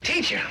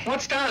gotcha.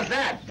 What style is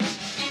that?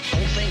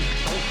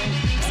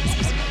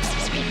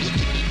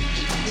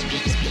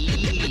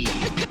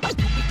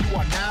 You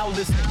are now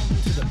listening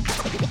to the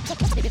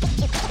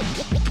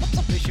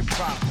Bishop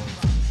Chronicles.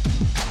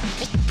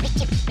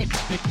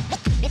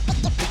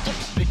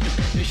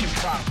 Bishop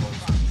Chronicles.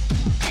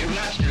 You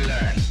must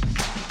learn.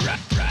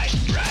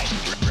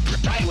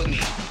 Right with me.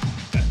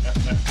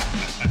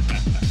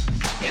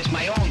 It's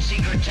my own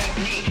secret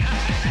technique.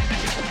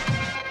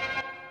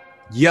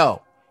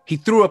 Yo, he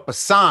threw up a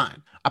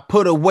sign. I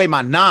put away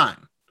my 9.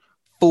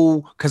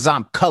 Fool, cause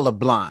I'm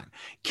colorblind.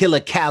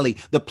 Killer Cali,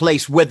 the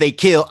place where they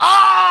kill.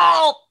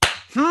 Oh!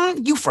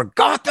 You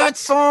forgot that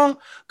song?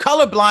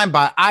 Colorblind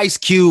by Ice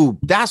Cube.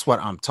 That's what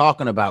I'm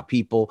talking about,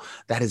 people.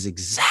 That is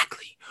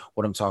exactly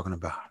what I'm talking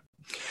about.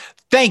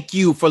 Thank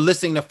you for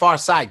listening to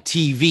Farside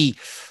TV.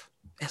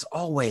 As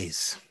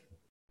always,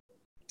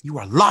 you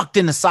are locked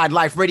into Side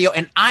Life Radio,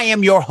 and I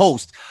am your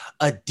host,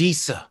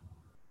 Adisa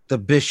the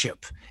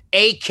Bishop,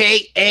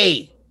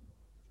 a.k.a.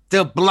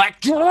 the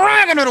Black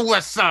Dragon of the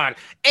West Side,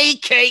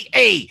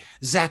 a.k.a.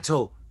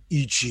 Zato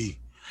Ichi,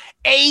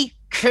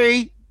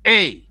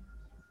 a.k.a.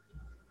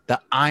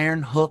 the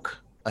Iron Hook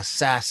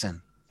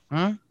Assassin.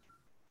 You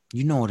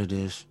know what it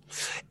is.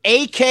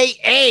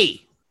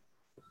 A.k.a.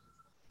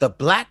 the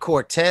Black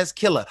Cortez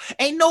Killer.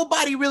 Ain't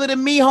nobody realer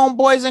than me,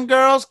 homeboys and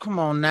girls. Come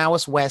on now,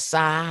 it's West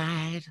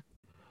Side.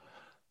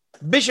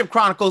 Bishop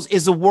Chronicles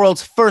is the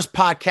world's first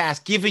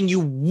podcast giving you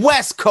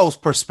West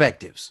Coast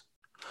perspectives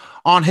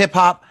on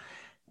hip-hop,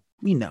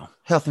 you know,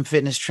 health and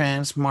fitness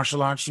trends,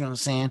 martial arts, you know what I'm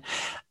saying?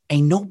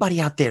 Ain't nobody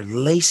out there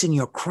lacing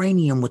your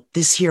cranium with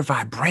this here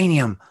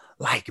vibranium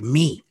like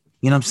me.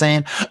 You know what I'm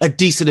saying?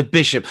 Adisa the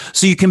Bishop.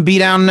 So you can be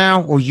down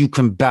now or you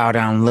can bow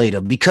down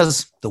later,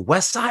 because the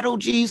West Side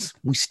OGs,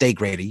 we stay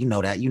greater. You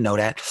know that. You know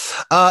that.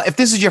 If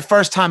this is your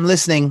first time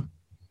listening,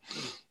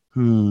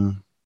 I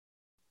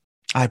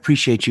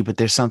appreciate you, but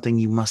there's something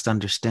you must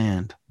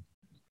understand.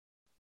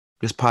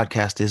 This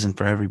podcast isn't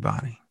for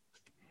everybody.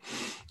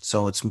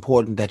 So it's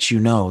important that you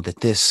know that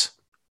this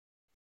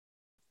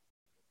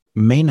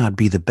may not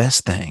be the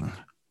best thing.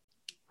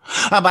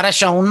 But it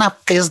show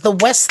enough is the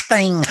West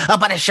thing.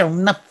 But it show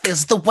enough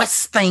is the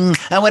West thing.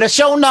 And when it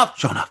show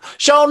enough is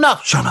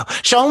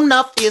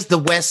the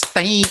West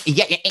thing.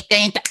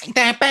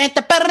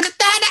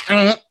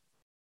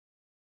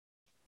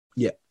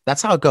 Yeah,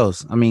 that's how it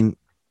goes. I mean,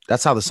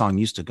 that's how the song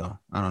used to go.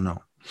 I don't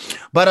know.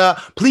 But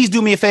please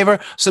do me a favor,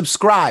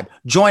 subscribe,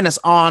 join us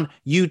on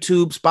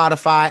YouTube,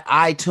 Spotify,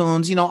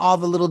 iTunes, you know, all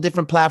the little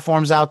different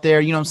platforms out there.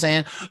 You know what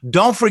I'm saying?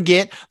 Don't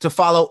forget to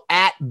follow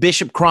at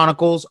Bishop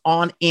Chronicles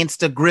on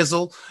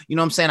Instagrizzle. You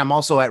know what I'm saying? I'm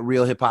also at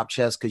Real Hip Hop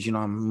Chess because, you know,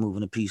 I'm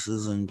moving the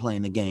pieces and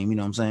playing the game. You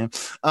know what I'm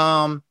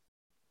saying?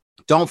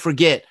 Don't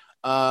forget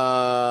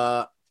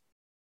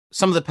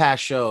some of the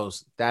past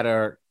shows that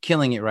are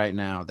killing it right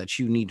now that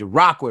you need to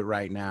rock with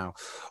right now,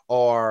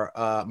 or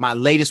my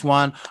latest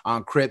one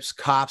on Crips,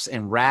 Cops,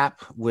 and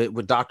Rap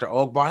with Dr.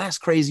 Ogbar. That's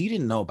crazy. You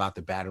didn't know about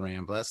the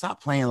Batarang Blood.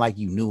 Stop playing like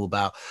you knew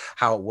about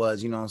how it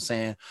was. You know what I'm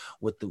saying?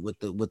 With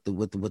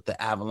the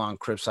Avalon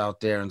Crips out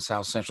there in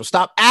South Central.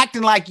 Stop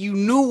acting like you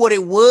knew what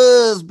it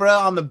was, bro,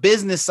 on the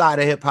business side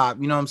of hip hop.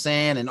 You know what I'm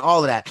saying? And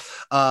all of that.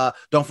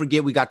 Don't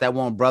forget, we got that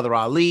one, Brother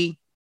Ali.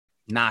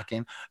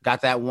 Knocking.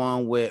 Got that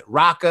one with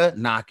Rocka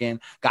knocking.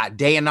 Got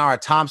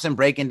Dayanara Thompson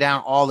breaking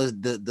down all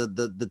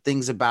the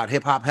things about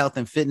hip hop, health,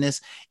 and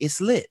fitness.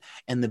 It's lit.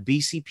 And the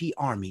BCP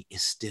Army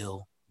is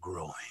still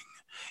growing.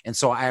 And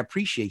so I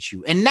appreciate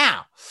you. And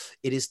now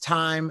it is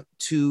time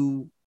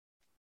to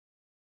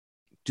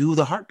do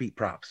the heartbeat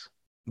props.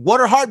 What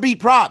are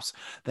heartbeat props?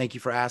 Thank you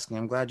for asking.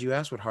 I'm glad you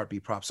asked what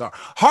heartbeat props are.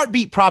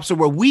 Heartbeat props are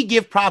where we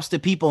give props to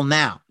people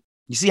now.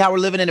 You see how we're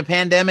living in a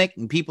pandemic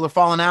and people are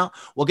falling out?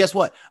 Well, guess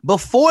what?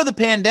 Before the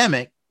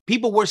pandemic,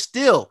 people were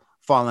still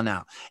falling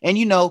out. And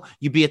you know,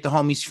 you be at the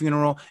homie's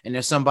funeral and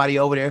there's somebody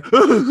over there.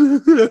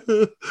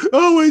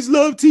 Always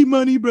love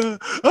T-Money, bro.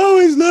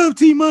 Always love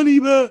T-Money,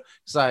 bro.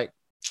 It's like,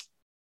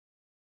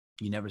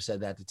 you never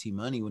said that to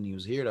T-Money when he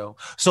was here, though.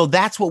 So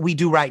that's what we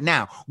do right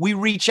now. We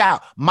reach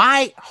out.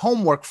 My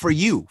homework for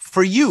you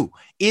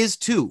is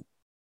to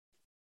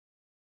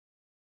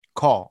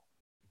call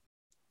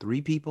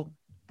 3 people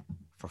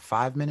for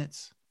 5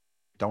 minutes.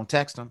 Don't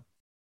text them.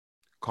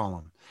 Call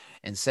them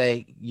and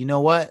say, you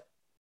know what?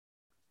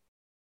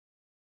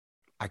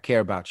 I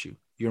care about you.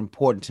 You're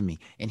important to me.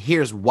 And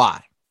here's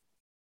why.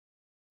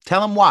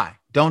 Tell them why.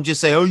 Don't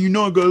just say, oh, you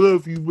know I gotta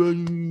love you, bro.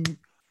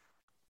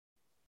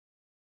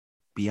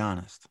 Be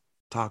honest.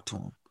 Talk to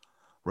them.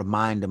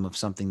 Remind them of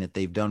something that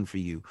they've done for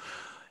you.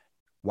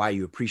 Why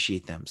you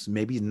appreciate them. So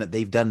maybe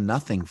they've done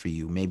nothing for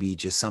you. Maybe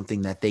just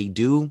something that they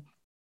do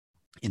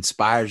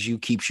inspires you,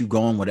 keeps you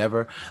going,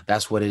 whatever.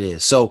 That's what it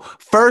is. So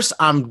first,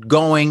 I'm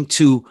going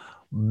to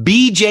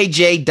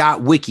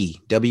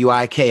bjj.wiki,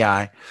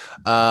 W-I-K-I,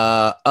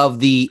 of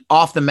the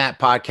Off the Mat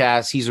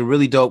podcast. He's a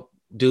really dope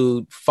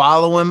dude.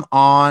 Follow him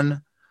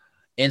on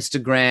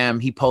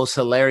Instagram. He posts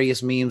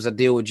hilarious memes that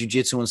deal with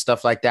jiu-jitsu and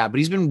stuff like that. But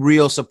he's been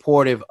real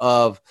supportive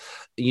of,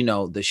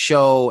 the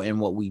show and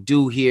what we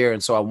do here.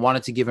 And so I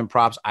wanted to give him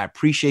props. I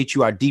appreciate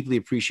you. I deeply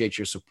appreciate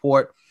your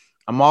support.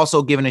 I'm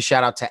also giving a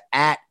shout out to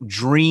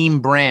 @Dream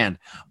Brand,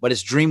 but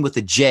it's Dream with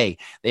a J.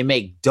 They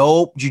make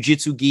dope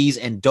jiu-jitsu gis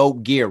and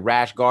dope gear,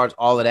 rash guards,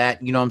 all of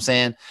that. You know what I'm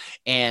saying?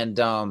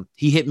 And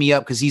he hit me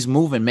up because he's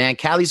moving, man.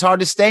 Cali's hard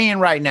to stay in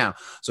right now.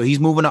 So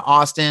he's moving to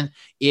Austin.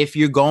 If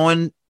you're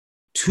going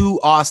to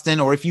Austin,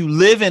 or if you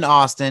live in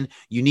Austin,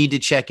 you need to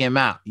check him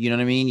out. You know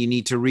what I mean? You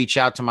need to reach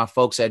out to my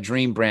folks at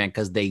Dream Brand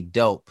because they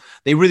dope.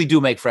 They really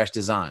do make fresh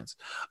designs.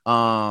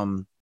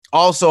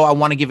 Also, I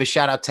want to give a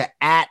shout out to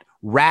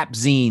 @Rap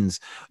Zines.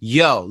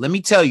 Yo, let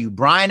me tell you,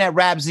 Brian at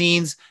Rap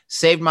Zines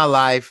saved my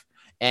life.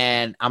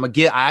 And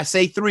I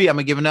say 3, I'm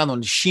gonna give another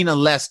one to Sheena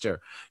Lester.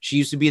 She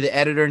used to be the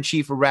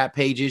editor-in-chief of Rap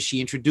Pages. She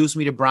introduced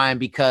me to Brian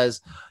because,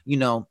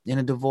 in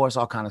a divorce,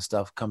 all kind of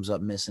stuff comes up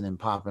missing and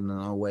popping in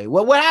our way.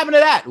 What happened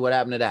to that? What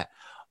happened to that?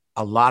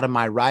 A lot of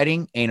my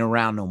writing ain't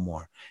around no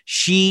more.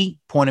 She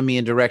pointed me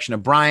in direction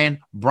of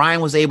Brian.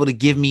 Brian was able to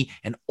give me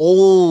an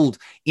old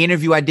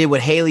interview I did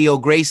with Haley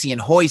O'Gracie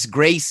and Hoist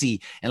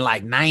Gracie in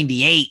like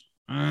 98.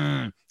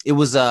 It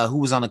was who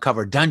was on the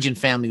cover? Dungeon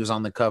Family was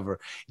on the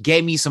cover.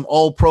 Gave me some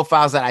old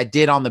profiles that I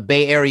did on the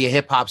Bay Area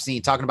hip hop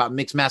scene, talking about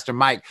Mixmaster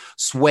Mike,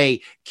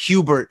 Sway,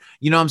 Qbert,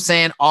 you know what I'm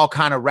saying? All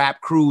kind of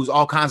rap crews,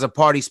 all kinds of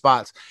party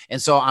spots.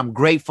 And so I'm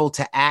grateful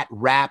to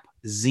 @Rap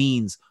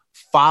Zines.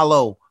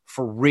 Follow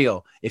for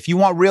real. If you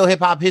want real hip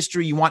hop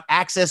history, you want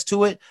access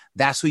to it,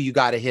 that's who you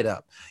got to hit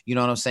up. You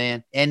know what I'm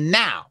saying? And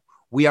now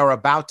we are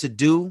about to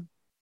do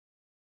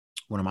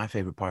one of my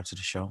favorite parts of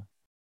the show.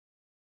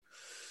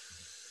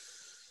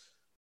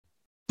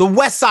 The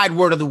West Side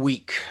Word of the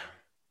Week.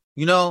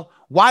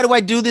 Why do I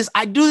do this?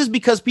 I do this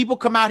because people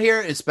come out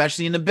here,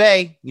 especially in the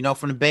Bay,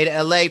 from the Bay to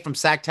LA, from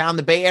Sacktown,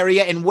 the Bay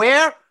Area, and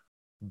where?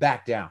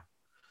 Back down.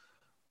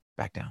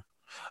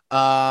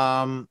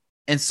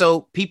 And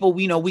so people,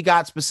 we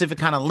got specific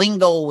kind of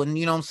lingo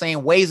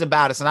and, ways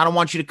about us. And I don't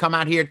want you to come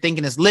out here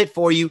thinking it's lit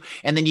for you.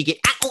 And then you get,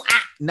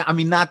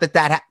 not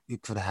that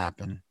it could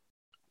happen,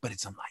 but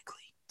it's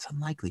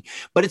unlikely.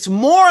 But it's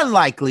more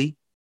unlikely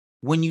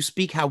when you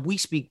speak how we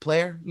speak,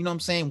 player. You know what I'm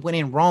saying? When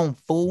in Rome,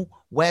 fool,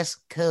 West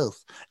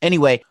Coast.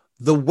 Anyway,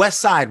 the West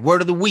Side Word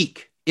of the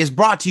Week is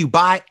brought to you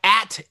by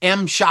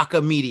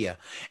 @MShaka Media.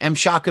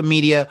 MShaka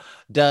Media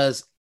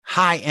does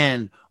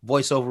high-end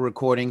voiceover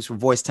recordings for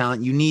voice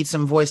talent. You need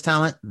some voice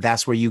talent?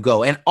 That's where you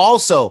go. And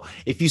also,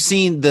 if you've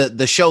seen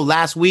the show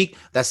last week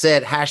that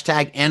said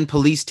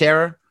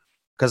 #EndPoliceTerror,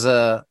 because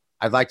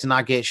I'd like to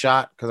not get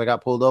shot because I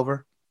got pulled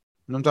over.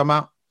 You know what I'm talking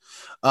about?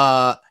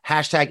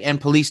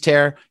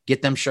 #EndPoliceTerror.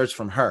 Get them shirts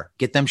from her.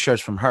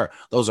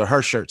 Those are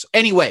her shirts.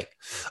 Anyway,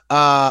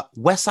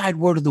 West Side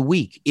Word of the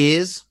Week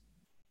is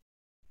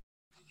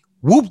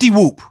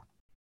whoop-de-whoop.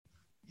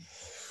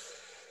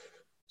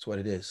 That's what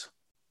it is.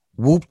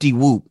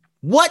 Whoop-de-whoop.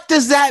 What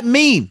does that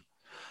mean?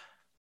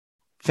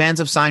 Fans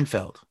of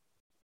Seinfeld,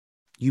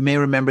 you may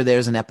remember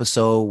there's an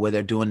episode where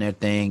they're doing their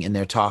thing and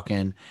they're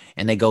talking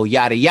and they go,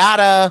 yada,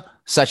 yada,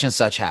 such and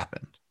such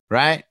happened,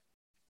 right?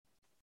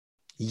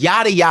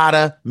 Yada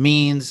yada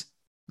means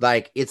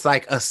it's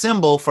like a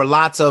symbol for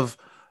lots of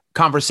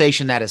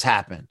conversation that has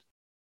happened,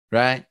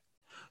 right?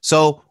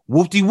 So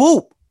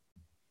whoop-de-whoop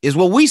is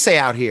what we say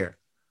out here.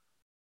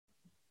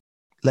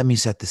 Let me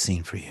set the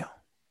scene for you.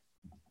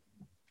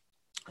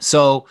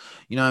 So,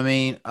 you know what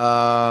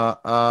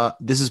I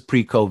mean? This is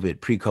pre-COVID.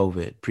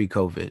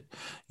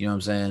 You know what I'm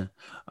saying?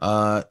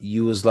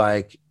 You was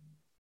going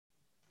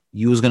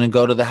to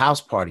go to the house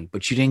party,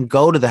 but you didn't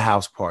go to the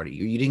house party,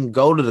 or you didn't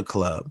go to the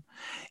club.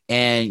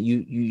 And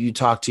you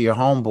talk to your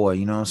homeboy,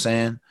 you know what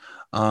I'm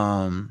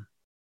saying?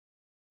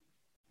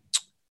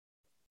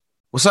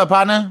 What's up,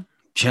 partner?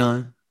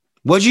 Chilling.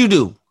 What'd you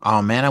do?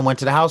 Oh, man, I went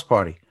to the house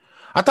party.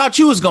 I thought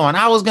you was going.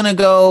 I was going to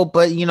go,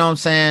 but you know what I'm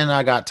saying?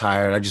 I got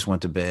tired. I just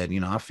went to bed.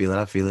 I feel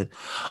it.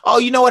 Oh,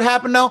 you know what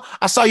happened, though?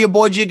 I saw your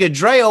boy Jigga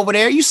Dre over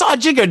there. You saw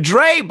Jigga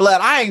Dre,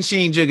 blood. I ain't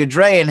seen Jigga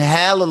Dre in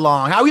hella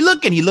long. How he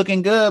looking? He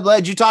looking good,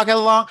 blood. Did you talk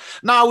hella long?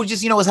 No, it was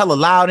just, it was hella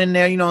loud in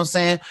there. You know what I'm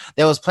saying?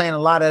 They was playing a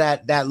lot of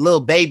that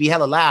little baby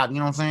hella loud. You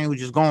know what I'm saying? We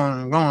just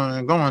going.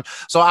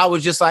 So I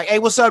was just like, hey,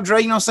 what's up,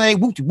 Dre? You know what I'm saying?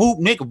 Whoop-de-whoop,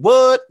 nigga,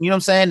 what? You know what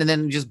I'm saying? And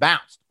then just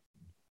bounced.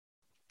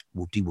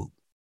 Whoop-de-whoop.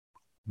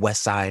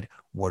 West Side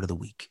Word of the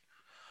Week.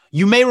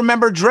 You may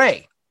remember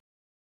Dre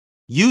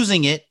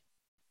using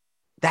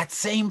that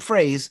same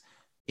phrase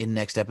in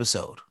next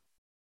episode.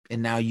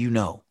 And now you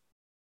know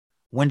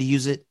when to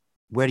use it,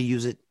 where to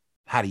use it,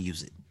 how to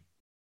use it.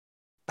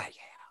 Bye.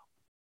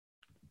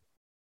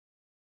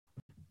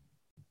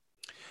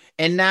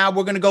 And now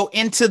we're going to go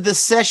into the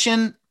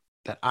session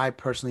that I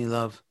personally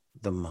love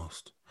the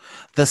most.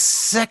 The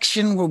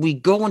section where we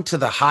go into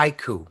the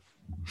haiku.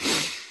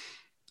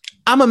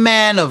 I'm a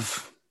man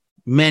of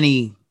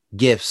many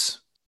gifts.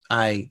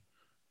 I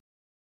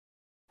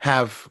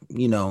have,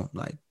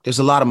 there's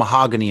a lot of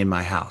mahogany in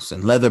my house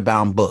and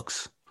leather-bound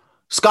books,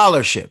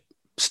 scholarship,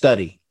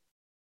 study,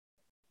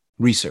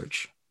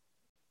 research.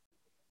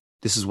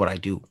 This is what I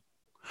do.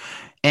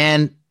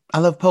 And I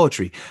love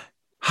poetry.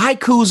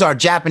 Haikus are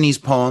Japanese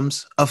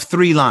poems of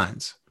 3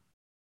 lines.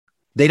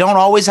 They don't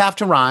always have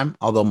to rhyme,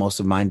 although most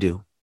of mine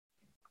do.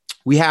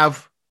 We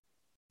have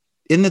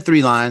in the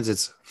 3 lines,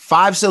 it's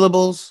 5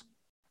 syllables,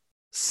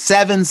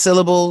 7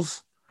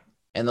 syllables,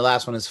 and the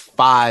last one is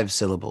 5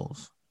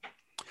 syllables.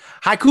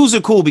 Haikus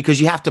are cool because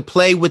you have to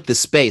play with the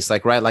space,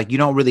 like you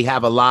don't really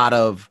have a lot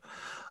of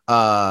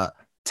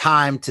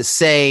time to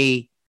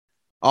say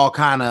all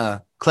kind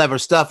of clever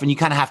stuff, and you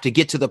kind of have to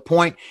get to the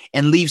point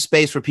and leave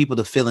space for people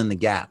to fill in the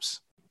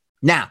gaps.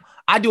 Now,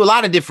 I do a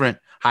lot of different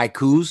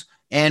haikus,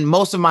 and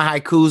most of my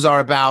haikus are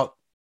about,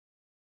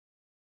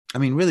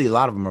 really a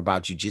lot of them are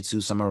about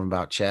jujitsu, some of them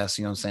about chess,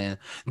 you know what I'm saying?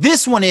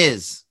 This one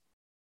is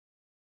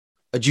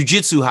a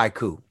jujitsu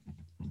haiku,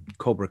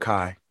 Cobra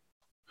Kai.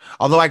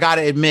 Although I got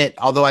to admit,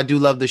 although I do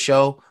love the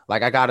show,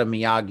 like I got a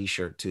Miyagi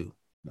shirt too,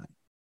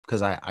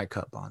 because I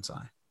cut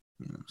bonsai,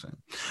 you know what I'm saying?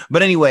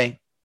 But anyway,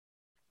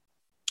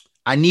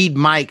 I need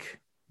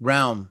Mike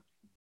Realm,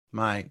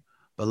 my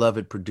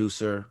beloved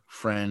producer,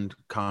 friend,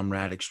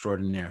 comrade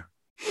extraordinaire,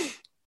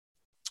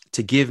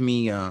 to give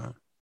me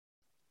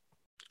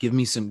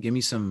some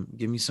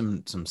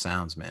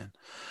sounds, man.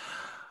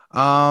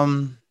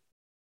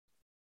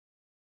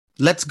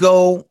 Let's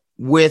go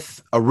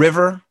with a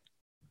river.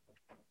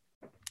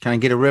 Can I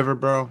get a river,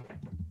 bro?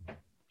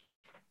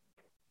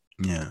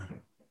 Yeah.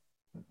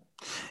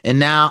 And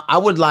now I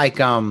would like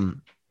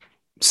some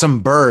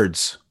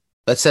birds.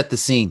 Let's set the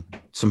scene.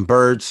 Some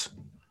birds.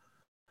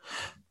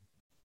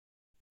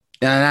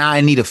 And now I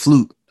need a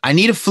flute. And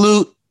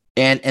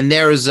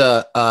there is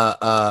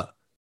a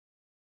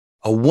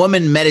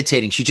woman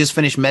meditating. She just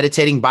finished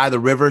meditating by the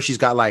river. She's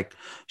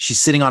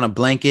sitting on a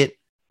blanket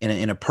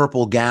in a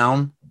purple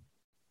gown,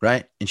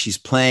 right? And she's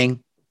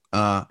playing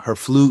her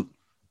flute,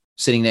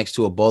 sitting next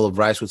to a bowl of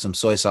rice with some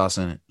soy sauce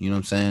in it. You know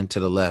what I'm saying? To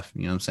the left.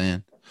 You know what I'm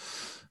saying?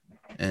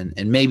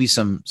 And maybe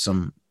some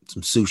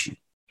sushi.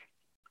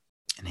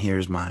 And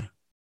here's my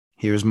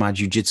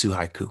jujitsu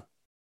haiku.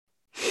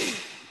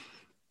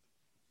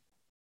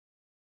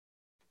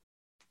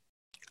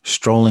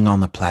 Strolling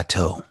on the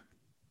plateau,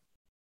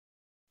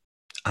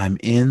 I'm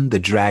in the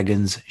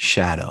dragon's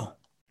shadow.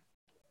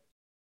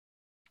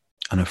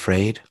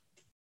 Unafraid,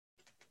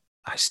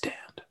 I stand.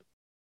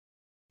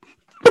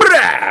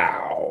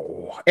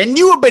 And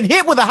you have been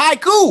hit with a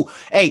haiku.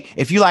 Hey,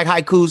 if you like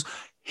haikus,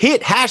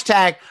 hit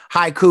hashtag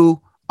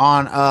haiku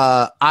on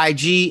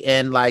IG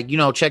and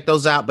check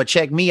those out. But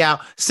check me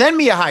out. Send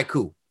me a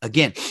haiku.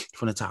 Again,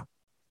 from the top.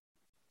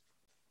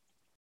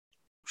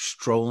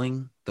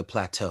 Strolling the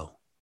plateau.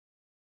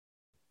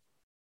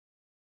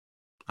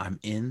 I'm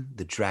in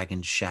the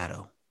dragon's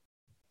shadow.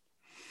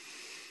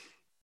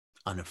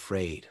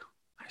 Unafraid,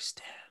 I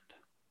stand.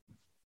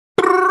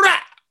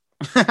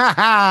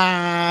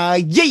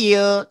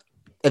 Yeah.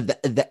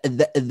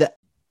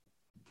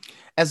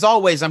 As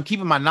always, I'm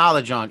keeping my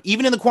knowledge on,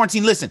 even in the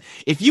quarantine. Listen,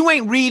 if you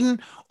ain't reading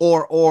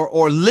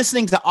or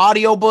listening to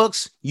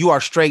audiobooks, you are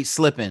straight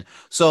slipping.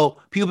 So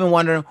people have been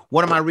wondering,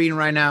 what am I reading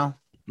right now?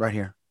 Right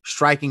here.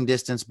 Striking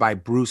Distance by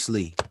Bruce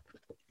Lee.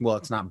 Well,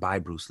 it's not by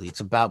Bruce Lee. It's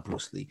about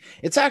Bruce Lee.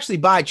 It's actually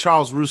by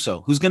Charles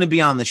Russo, who's going to be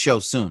on the show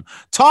soon,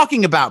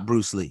 talking about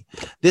Bruce Lee.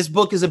 This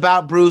book is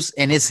about Bruce,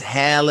 and it's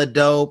hella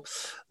dope.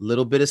 A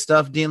little bit of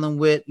stuff dealing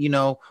with,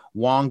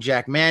 Wong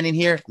Jack Man in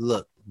here.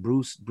 Look,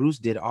 Bruce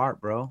did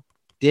art, bro.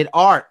 Did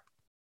art.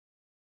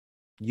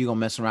 You gonna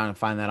mess around and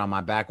find that on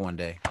my back one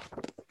day.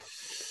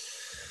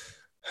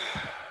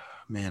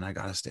 Man, I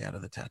gotta stay out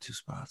of the tattoo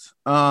spots.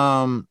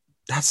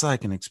 That's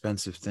like an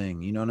expensive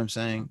thing. You know what I'm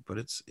saying? But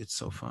it's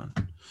so fun.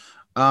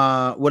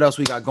 What else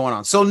we got going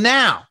on? So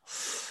now,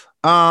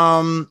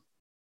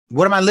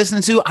 what am I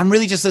listening to? I'm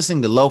really just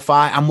listening to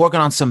lo-fi. I'm working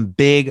on some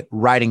big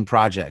writing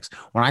projects.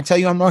 When I tell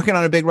you I'm working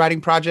on a big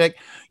writing project,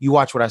 you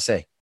watch what I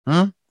say.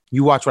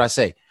 You watch what I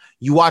say.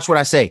 You watch what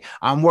I say.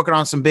 I'm working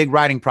on some big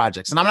writing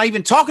projects, and I'm not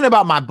even talking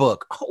about my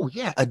book. Oh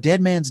yeah, A Dead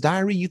Man's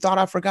Diary. You thought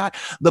I forgot?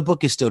 The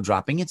book is still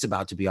dropping. It's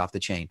about to be off the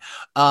chain.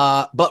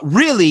 But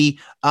really,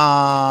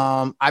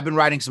 I've been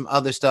writing some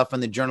other stuff in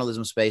the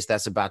journalism space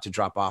that's about to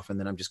drop off, and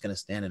then I'm just gonna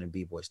stand in a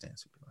b-boy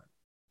stance.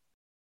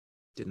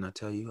 Didn't I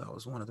tell you I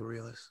was one of the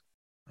realists?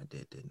 I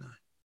did, didn't I?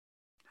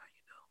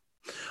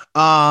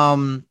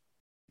 Now you know.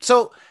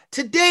 So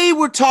today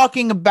we're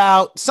talking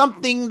about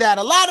something that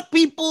a lot of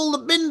people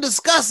have been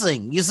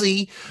discussing. You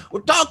see,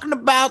 we're talking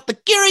about the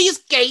curious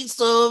case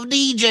of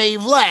DJ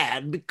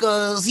Vlad,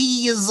 because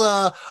he is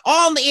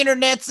on the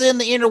internets and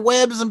the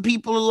interwebs, and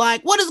people are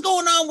like, what is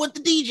going on with the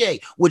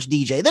DJ? Which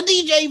DJ? The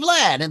DJ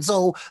Vlad. And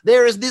so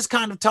there is this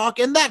kind of talk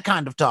and that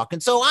kind of talk.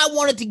 And so I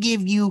wanted to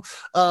give you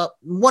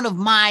one of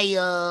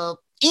my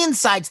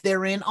insights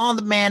therein on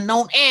the man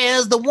known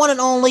as the one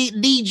and only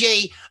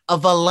DJ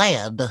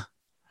Vlad.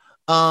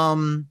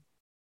 Come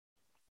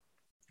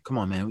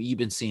on, man. You've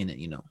been seeing it,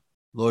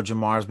 Lord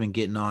Jamar's been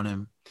getting on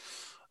him.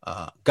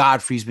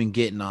 Godfrey's been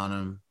getting on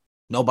him.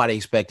 Nobody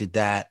expected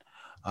that.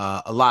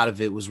 A lot of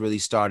it was really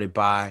started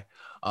by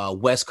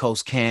West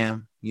Coast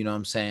Cam, you know what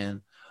I'm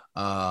saying?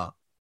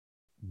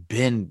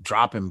 been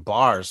dropping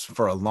bars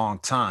for a long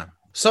time.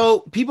 So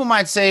people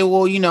might say,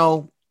 well, you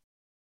know,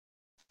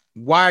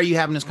 why are you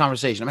having this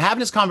conversation? I'm having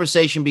this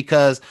conversation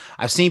because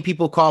I've seen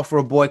people call for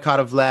a boycott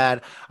of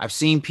Vlad. I've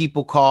seen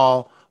people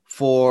call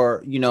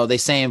for, you know, they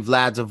saying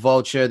Vlad's a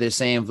vulture. They're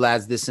saying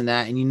Vlad's this and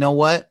that. And you know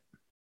what?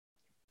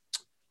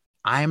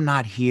 I am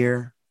not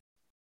here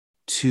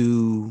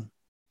to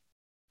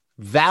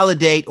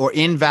validate or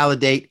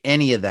invalidate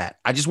any of that.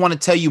 I just want to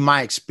tell you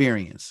my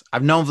experience.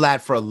 I've known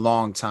Vlad for a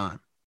long time,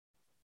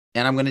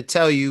 and I'm going to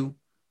tell you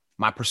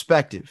my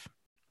perspective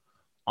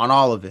on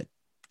all of it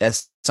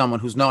as someone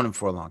who's known him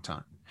for a long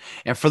time.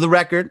 And for the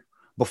record,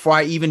 before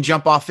I even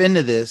jump off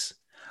into this,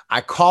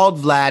 I called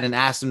Vlad and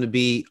asked him to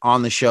be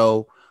on the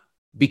show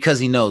because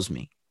he knows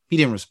me. He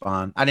didn't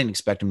respond. I didn't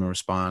expect him to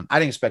respond. I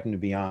didn't expect him to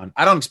be on.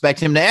 I don't expect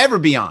him to ever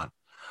be on.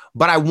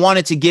 But I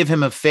wanted to give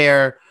him a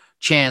fair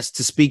chance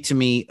to speak to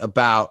me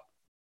about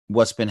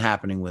what's been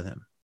happening with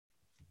him.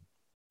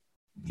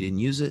 He didn't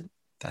use it.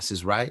 That's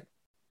his right.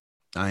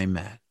 I ain't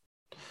mad.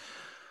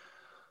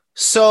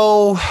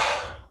 So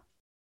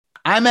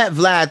I met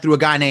Vlad through a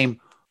guy named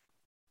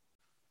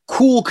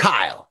Cool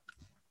Kyle.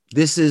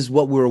 This is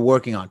what we were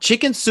working on.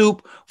 Chicken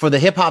Soup for the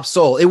Hip Hop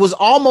Soul. It was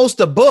almost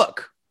a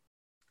book.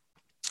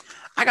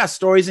 I got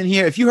stories in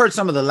here. If you heard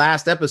some of the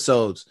last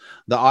episodes,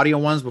 the audio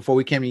ones before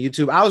we came to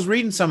YouTube, I was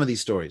reading some of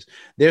these stories.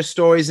 There's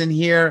stories in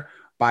here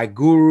by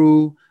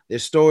Guru.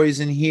 There's stories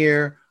in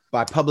here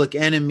by Public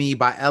Enemy,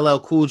 by LL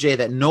Cool J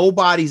that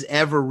nobody's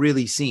ever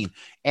really seen.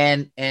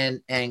 And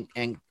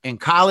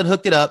Kyle had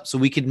hooked it up so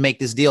we could make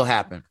this deal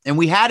happen. And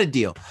we had a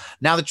deal.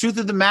 Now, the truth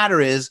of the matter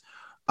is,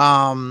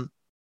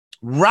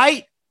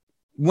 right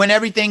when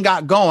everything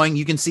got going,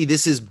 you can see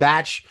this is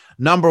batch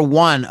number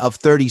 1 of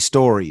 30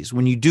 stories.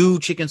 When you do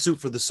Chicken Soup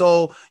for the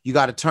Soul, you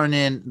got to turn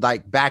in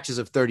like batches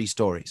of 30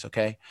 stories.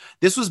 Okay.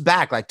 This was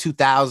back like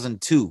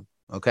 2002.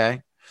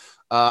 Okay.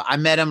 I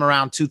met him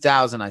around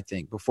 2000, I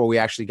think, before we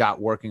actually got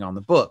working on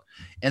the book.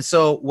 And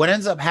so what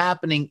ends up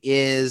happening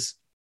is,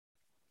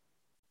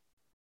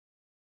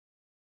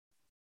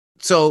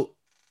 so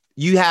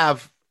you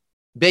have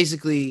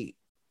basically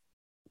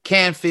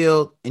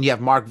Canfield and you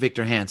have Mark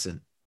Victor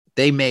Hansen.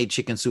 They made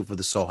Chicken Soup for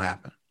the Soul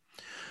happen.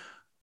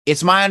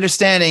 It's my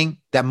understanding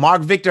that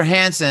Mark Victor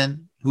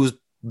Hansen, who's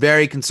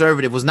very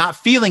conservative, was not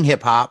feeling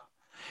hip hop.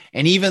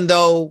 And even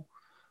though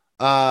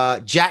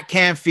Jack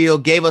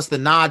Canfield gave us the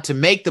nod to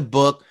make the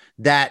book,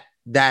 that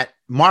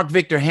Mark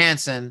Victor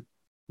Hansen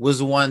was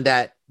the one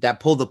that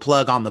pulled the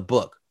plug on the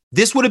book.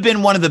 This would have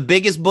been one of the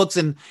biggest books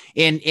in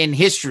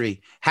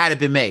history had it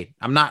been made.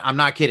 I'm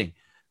not kidding.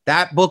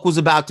 That book was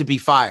about to be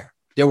fire.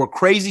 There were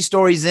crazy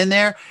stories in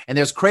there, and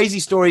there's crazy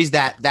stories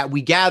that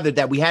we gathered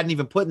that we hadn't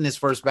even put in this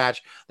first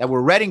batch that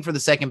we're reading for the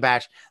second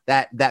batch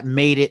that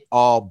made it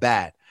all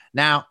bad.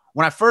 Now,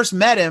 when I first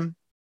met him,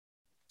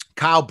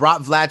 Kyle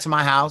brought Vlad to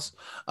my house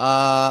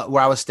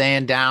where I was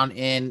staying down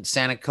in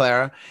Santa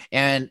Clara,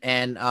 and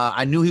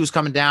I knew he was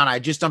coming down. I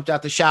just jumped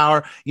out the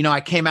shower. You know,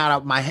 I came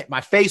out,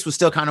 my face was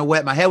still kind of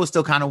wet. My head was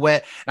still kind of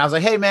wet. And I was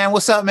like, hey, man,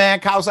 what's up, man?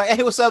 Kyle was like,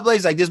 hey, what's up, Vlad?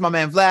 He's like, this is my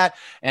man, Vlad.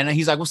 And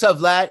he's like, what's up,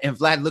 Vlad? And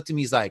Vlad looked at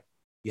me. He's like,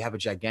 you have a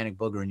gigantic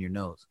booger in your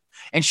nose.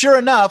 And sure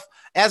enough,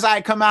 as I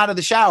come out of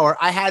the shower,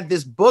 I had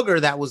this booger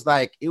that was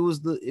like, it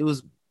was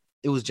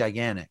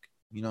gigantic.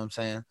 You know what I'm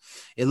saying?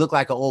 It looked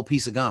like an old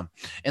piece of gum.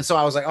 And so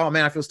I was like, oh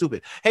man, I feel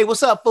stupid. Hey,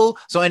 what's up, fool?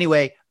 So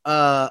anyway,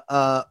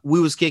 we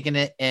was kicking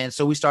it. And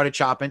so we started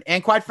chopping.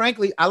 And quite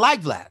frankly, I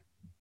like Vlad.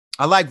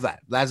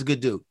 Vlad's a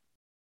good dude.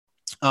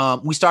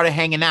 We started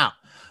hanging out.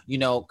 You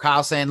know,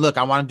 Kyle saying, look,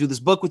 I want to do this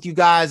book with you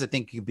guys. I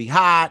think you'd be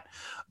hot.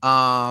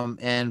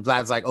 And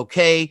Vlad's like,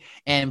 okay.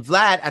 And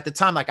Vlad at the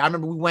time, like, I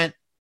remember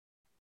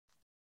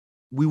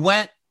we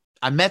went,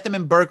 I met them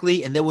in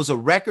Berkeley, and there was a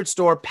record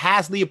store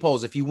past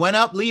Leopold's. If you went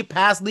up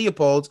past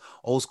Leopold's,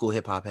 old school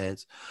hip hop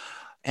heads,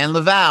 and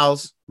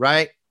Laval's,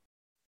 right?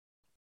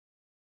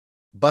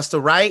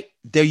 Busta Wright,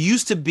 there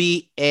used to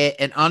be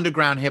an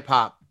underground hip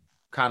hop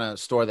kind of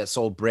store that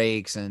sold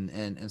breaks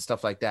and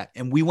stuff like that.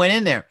 And we went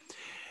in there,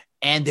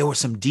 and there were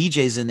some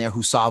DJs in there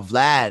who saw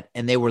Vlad,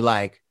 and they were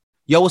like,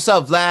 yo, what's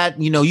up, Vlad?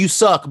 You know, you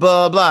suck,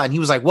 blah, blah. And he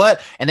was like, what?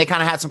 And they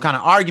kind of had some kind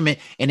of argument,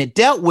 and it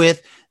dealt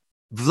with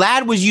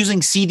Vlad was using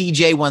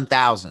CDJ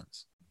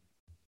 1000s,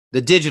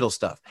 the digital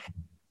stuff,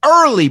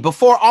 early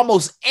before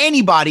almost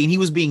anybody, and he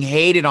was being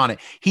hated on it.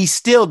 He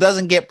still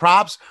doesn't get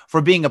props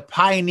for being a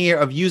pioneer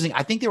of using,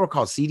 I think they were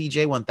called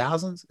CDJ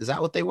 1000s. Is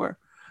that what they were?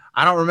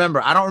 I don't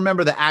remember. I don't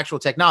remember the actual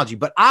technology,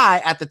 but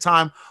I, at the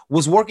time,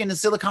 was working in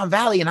Silicon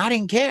Valley, and I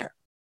didn't care.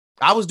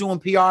 I was doing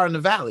PR in the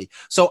Valley.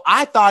 So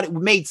I thought it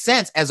made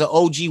sense as an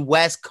OG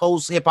West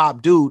Coast hip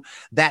hop dude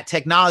that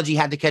technology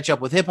had to catch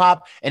up with hip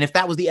hop. And if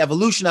that was the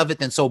evolution of it,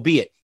 then so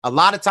be it. A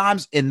lot of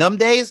times in them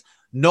days,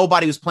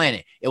 nobody was playing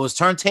it. It was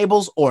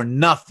turntables or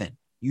nothing.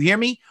 You hear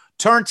me?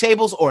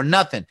 Turntables or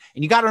nothing.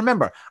 And you got to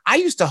remember, I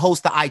used to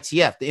host the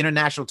ITF, the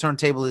International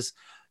Turntablist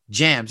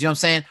Jams. You know what I'm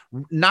saying?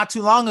 Not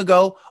too long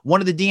ago,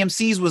 one of the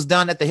DMCs was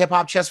done at the Hip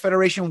Hop Chess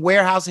Federation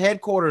warehouse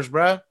headquarters,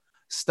 bruh.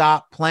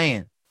 Stop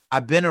playing.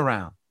 I've been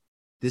around.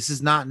 This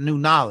is not new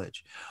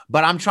knowledge,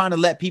 but I'm trying to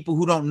let people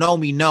who don't know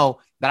me know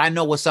that I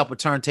know what's up with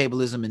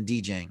turntablism and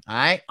DJing. All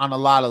right. On a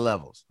lot of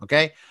levels.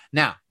 Okay.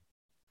 Now,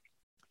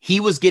 he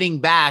was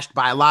getting bashed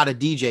by a lot of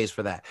DJs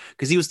for that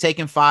because he was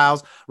taking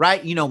files,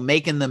 right? You know,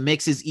 making the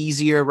mixes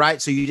easier, right?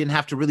 So you didn't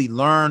have to really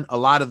learn a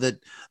lot of the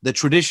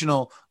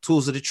traditional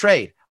tools of the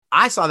trade.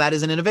 I saw that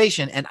as an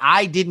innovation, and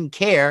I didn't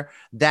care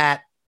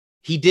that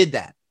he did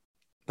that.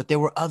 But there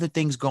were other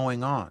things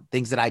going on,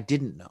 things that I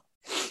didn't know.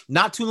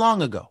 Not too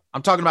long ago,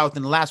 I'm talking about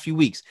within the last few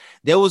weeks,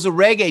 there was a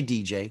reggae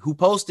DJ who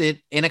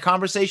posted in a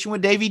conversation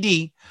with Davey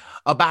D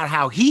about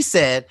how he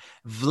said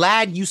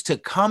Vlad used to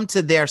come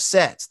to their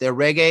sets, their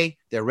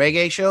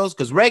reggae shows,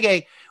 because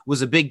reggae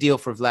was a big deal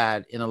for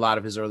Vlad in a lot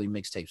of his early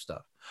mixtape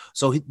stuff.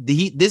 So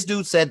this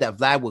dude said that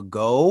Vlad would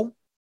go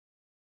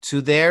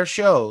to their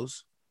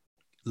shows,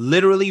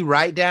 literally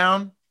write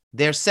down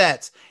their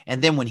sets,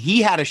 and then when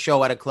he had a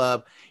show at a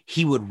club,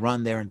 he would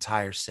run their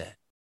entire set.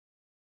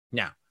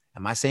 Now,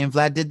 am I saying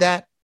Vlad did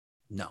that?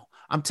 No.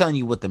 I'm telling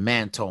you what the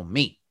man told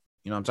me.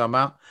 You know what I'm talking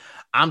about?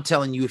 I'm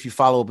telling you, if you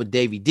follow up with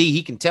Davey D,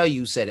 he can tell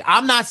you who said it.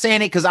 I'm not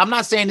saying it because I'm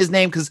not saying his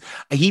name because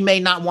he may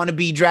not want to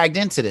be dragged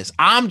into this.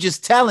 I'm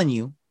just telling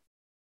you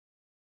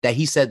that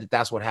he said that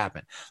that's what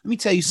happened. Let me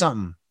tell you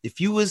something. If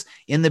you was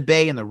in the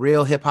Bay in the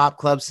real hip hop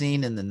club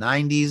scene in the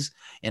 90s,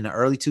 in the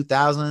early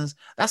 2000s,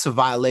 that's a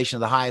violation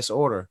of the highest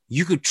order.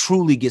 You could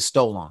truly get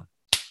stolen.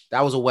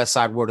 That was a West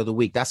Side word of the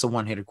week. That's a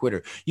one-hitter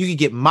quitter. You could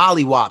get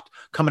mollywopped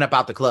coming up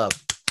out the club.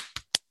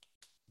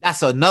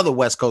 That's another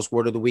West Coast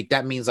word of the week.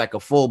 That means like a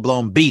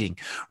full-blown beating,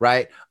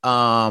 right?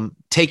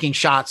 Taking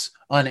shots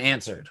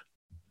unanswered.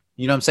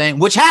 You know what I'm saying?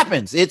 Which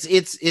happens. It's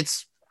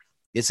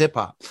hip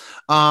hop.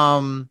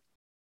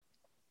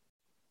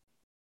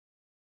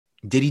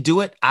 Did he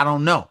do it? I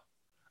don't know.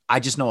 I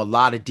just know a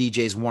lot of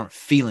DJs weren't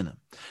feeling him.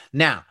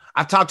 Now,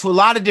 I've talked to a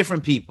lot of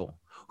different people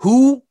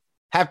who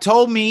have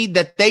told me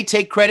that they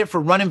take credit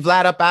for running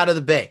Vlad up out of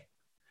the Bay.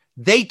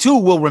 They too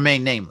will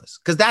remain nameless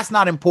because that's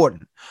not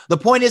important. The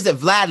point is that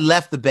Vlad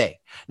left the Bay.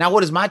 Now,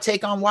 what is my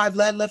take on why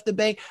Vlad left the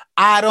Bay?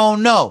 I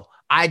don't know.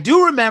 I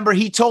do remember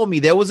he told me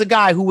there was a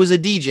guy who was a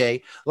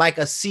DJ, like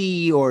a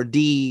C or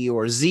D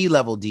or Z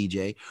level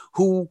DJ,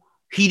 who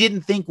he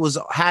didn't think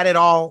had it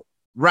all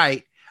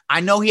right. I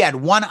know he had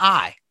one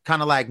eye,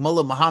 kind of like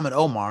Mullah Muhammad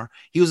Omar.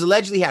 He was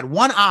allegedly had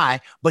one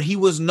eye, but he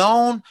was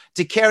known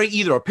to carry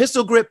either a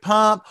pistol grip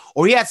pump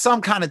or he had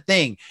some kind of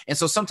thing. And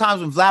so sometimes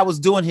when Vlad was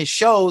doing his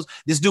shows,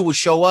 this dude would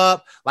show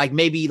up, like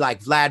maybe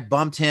like Vlad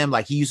bumped him,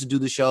 like he used to do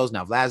the shows.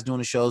 Now Vlad's doing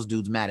the shows,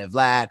 dude's mad at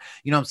Vlad.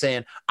 You know what I'm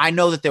saying? I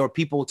know that there were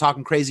people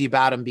talking crazy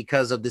about him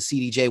because of the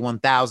CDJ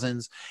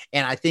 1000s.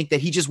 And I think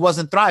that he just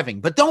wasn't thriving.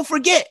 But don't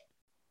forget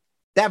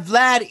that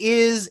Vlad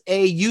is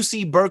a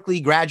UC Berkeley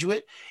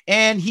graduate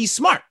and he's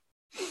smart.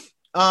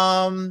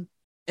 And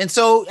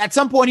so at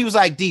some point he was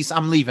like, Dees,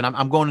 I'm leaving.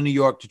 I'm going to New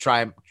York to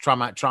try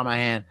my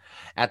hand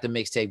at the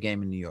mixtape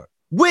game in New York,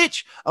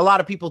 which a lot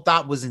of people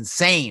thought was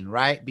insane,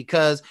 right?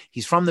 Because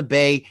he's from the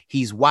Bay,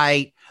 he's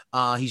white,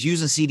 he's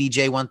using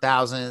CDJ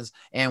 1000s,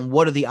 and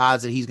what are the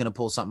odds that he's going to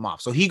pull something off?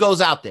 So he goes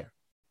out there.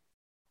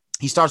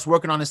 He starts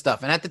working on his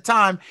stuff. And at the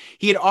time,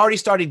 he had already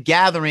started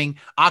gathering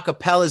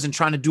acapellas and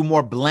trying to do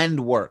more blend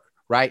work,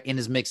 right? In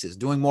his mixes,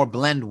 doing more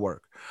blend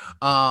work.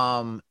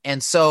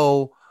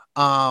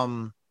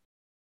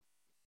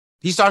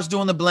 He starts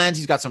doing the blends.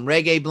 He's got some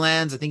reggae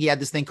blends. I think he had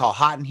this thing called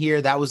Hot in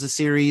Here. That was a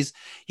series.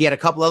 He had a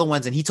couple other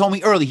ones. And he told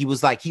me early, he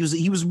was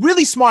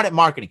really smart at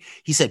marketing.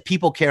 He said,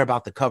 people care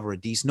about the cover,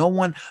 Adis. No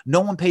one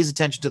pays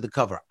attention to the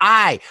cover.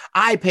 I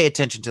pay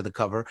attention to the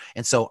cover.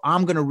 And so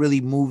I'm going to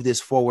really move this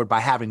forward by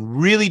having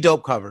really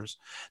dope covers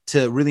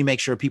to really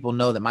make sure people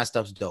know that my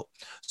stuff's dope.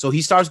 So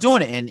he starts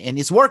doing it and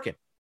it's working.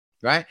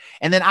 Right.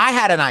 And then I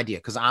had an idea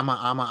because I'm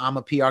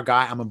a PR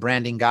guy. I'm a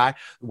branding guy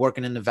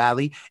working in the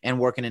Valley and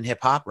working in hip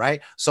hop. Right.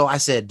 So I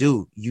said,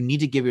 dude, you need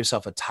to give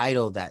yourself a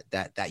title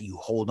that you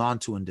hold on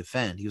to and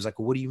defend. He was like,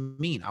 well, what do you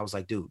mean? I was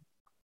like, dude,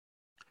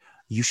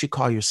 you should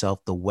call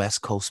yourself the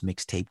West Coast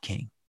Mixtape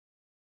King.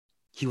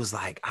 He was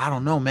like, I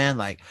don't know, man.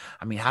 Like,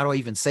 I mean, how do I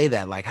even say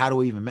that? Like, how do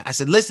we even? I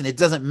said, listen, it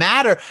doesn't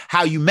matter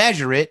how you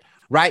measure it.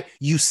 Right?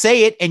 You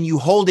say it and you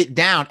hold it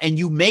down and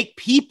you make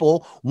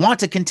people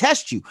want to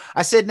contest you.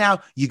 I said,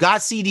 now you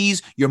got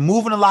CDs, you're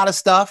moving a lot of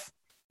stuff,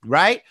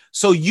 right?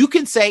 So you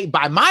can say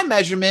by my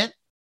measurement,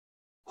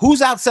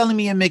 who's outselling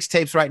me in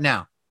mixtapes right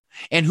now?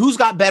 And who's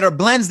got better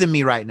blends than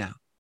me right now?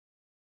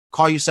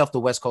 Call yourself the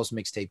West Coast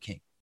Mixtape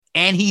King.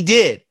 And he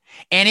did.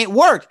 And it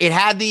worked. It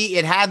had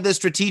the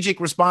strategic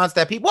response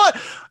that people, what?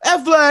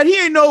 F Vlad, he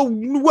ain't no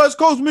West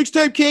Coast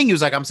Mixtape King. He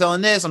was like, I'm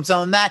selling this, I'm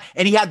selling that.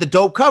 And he had the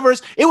dope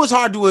covers. It was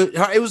hard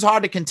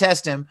to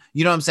contest him.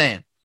 You know what I'm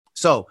saying?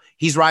 So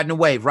he's riding a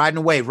wave.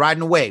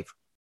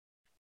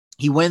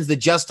 He wins the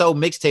Justo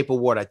Mixtape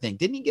Award, I think.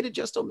 Didn't he get a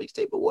Justo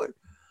Mixtape Award?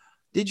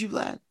 Did you,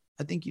 Vlad?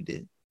 I think you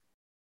did.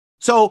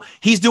 So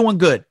he's doing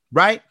good,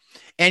 right?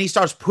 And he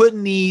starts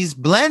putting these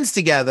blends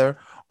together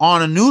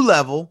on a new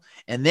level.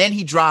 And then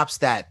he drops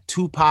that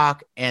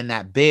Tupac and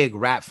that big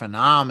rap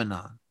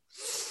phenomenon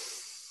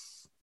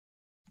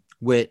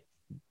with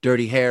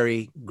Dirty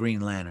Harry, Green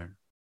Lantern.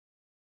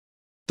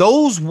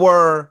 Those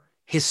were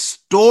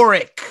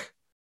historic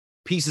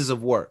pieces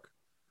of work.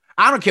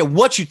 I don't care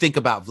what you think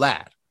about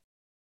Vlad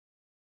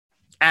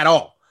at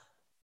all.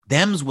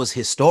 Them's was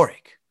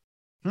historic.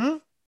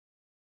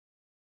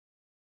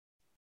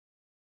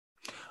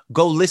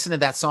 Go listen to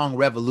that song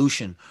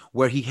Revolution,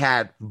 where he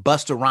had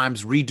Busta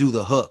Rhymes redo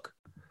the hook.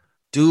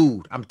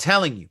 Dude, I'm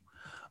telling you,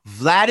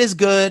 Vlad is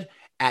good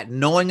at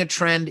knowing a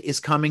trend is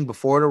coming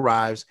before it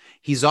arrives.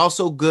 He's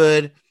also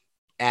good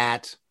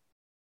at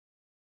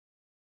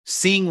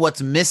seeing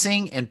what's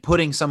missing and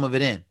putting some of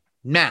it in.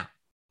 Now,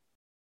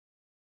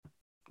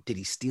 did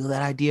he steal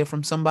that idea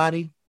from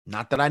somebody?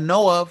 Not that I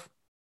know of.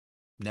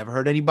 Never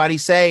heard anybody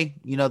say,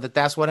 that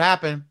that's what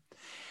happened.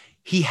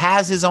 He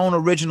has his own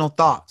original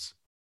thoughts,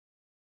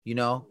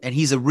 and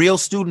he's a real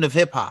student of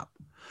hip hop.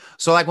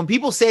 So like when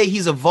people say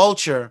he's a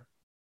vulture,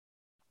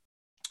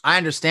 I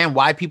understand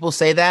why people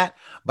say that,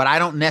 but I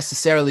don't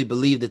necessarily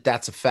believe that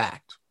that's a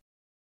fact.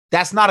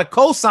 That's not a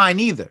cosign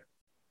either.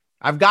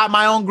 I've got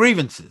my own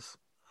grievances.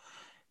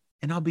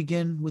 And I'll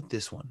begin with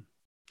this one.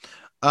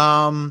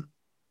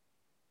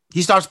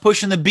 He starts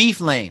pushing the beef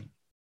lane,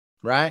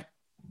 right?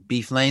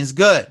 Beef lane's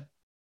good.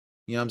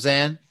 You know what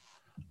I'm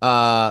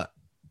saying?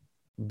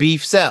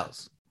 Beef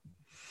sells.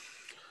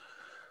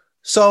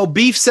 So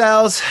beef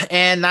sells,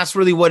 and that's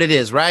really what it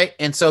is, right?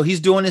 And so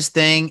he's doing his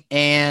thing,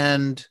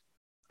 and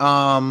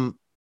I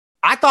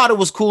thought it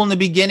was cool in the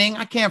beginning.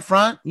 I can't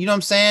front. You know what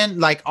I'm saying?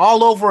 Like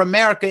all over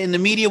America in the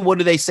media, what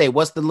do they say?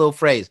 What's the little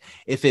phrase?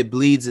 If it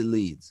bleeds, it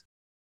leads.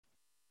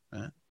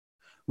 Right?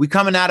 We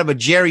coming out of a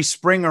Jerry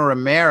Springer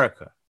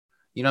America.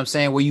 You know what I'm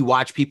saying? Where you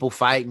watch people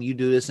fight and you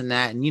do this and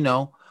that.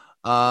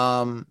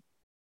 And,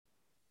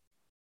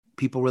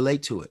 people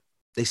relate to it.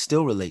 They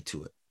still relate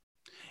to it.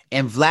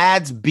 And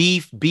Vlad's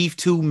Beef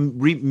 2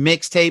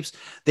 mixtapes,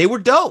 they were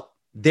dope.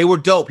 They were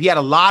dope. He had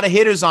a lot of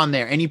hitters on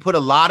there and he put a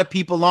lot of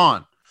people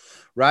on,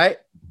 right?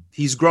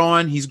 He's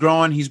growing.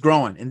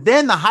 And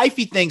then the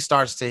hyphy thing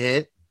starts to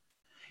hit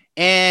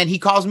and he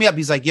calls me up.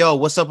 He's like, yo,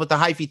 what's up with the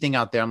hyphy thing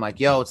out there? I'm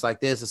like, yo, it's like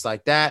this, it's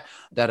like that,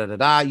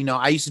 da-da-da-da.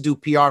 I used to do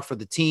PR for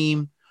the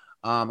team.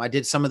 I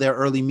did some of their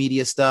early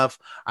media stuff.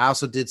 I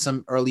also did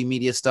some early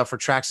media stuff for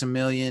Tracks A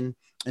Million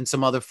and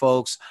some other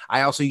folks.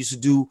 I also used to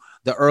do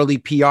the early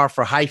PR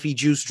for Hyphy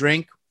Juice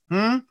Drink.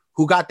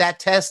 Who got that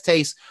test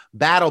taste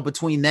battle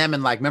between them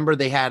and remember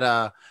they had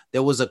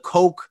there was a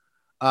Coke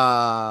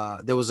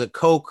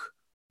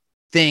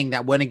thing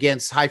that went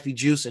against Hyphy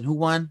Juice, and who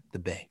won? The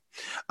Bay.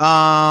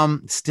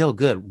 Still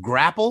good.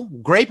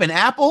 Grape and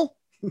apple.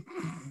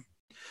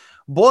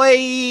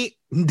 Boy,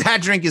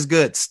 that drink is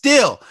good.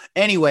 Still.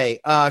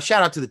 Anyway, shout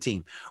out to the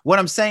team. What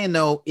I'm saying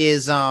though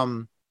is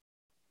I'm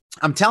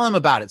telling him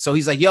about it. So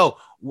he's like, yo,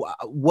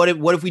 what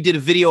if we did a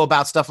video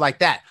about stuff like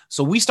that?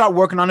 So we start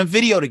working on a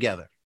video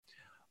together.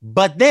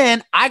 But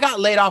then I got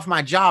laid off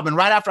my job. And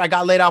right after I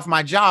got laid off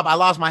my job, I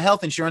lost my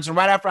health insurance. And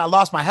right after I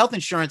lost my health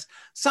insurance,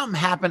 something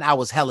happened. I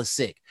was hella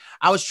sick.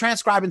 I was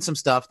transcribing some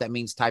stuff. That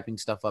means typing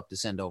stuff up to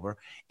send over.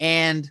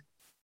 And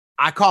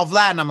I call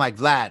Vlad and I'm like,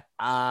 Vlad,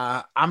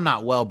 I'm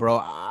not well, bro.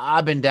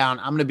 I've been down.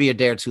 I'm going to be a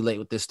day or two late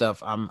with this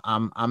stuff.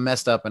 I'm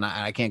messed up and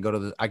I can't go to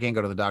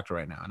the doctor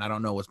right now. And I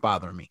don't know what's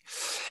bothering me.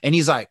 And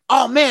he's like,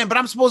 oh man, but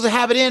I'm supposed to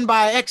have it in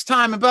by X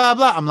time and blah,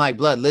 blah. I'm like,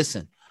 Blood,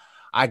 listen,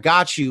 I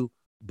got you,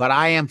 but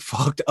I am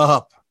fucked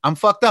up. I'm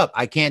fucked up.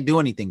 I can't do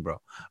anything,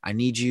 bro. I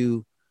need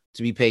you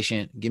to be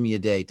patient. Give me a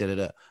day. Da, da,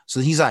 da.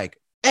 So he's like,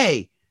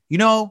 hey,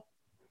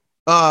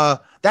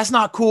 that's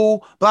not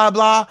cool. Blah,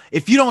 blah.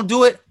 If you don't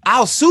do it,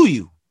 I'll sue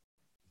you.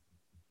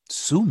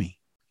 Sue me.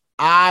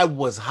 I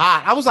was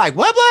hot. I was like,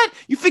 what, Blood?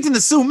 You fixing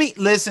to sue me?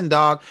 Listen,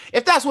 dog,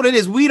 if that's what it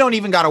is, we don't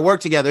even got to work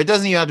together. It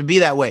doesn't even have to be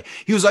that way.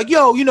 He was like,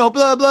 yo, blah,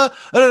 blah, blah,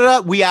 blah.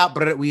 We out,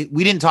 but we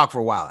didn't talk for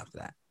a while after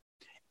that.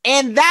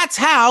 And that's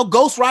how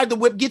Ghost Ride the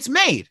Whip gets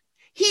made.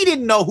 He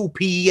didn't know who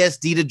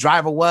PESD the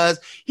driver was.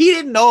 He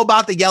didn't know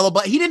about the yellow,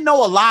 but he didn't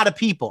know a lot of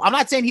people. I'm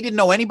not saying he didn't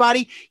know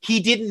anybody. He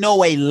didn't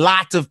know a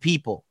lot of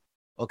people.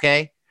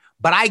 Okay.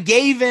 But I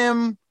gave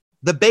him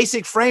the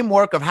basic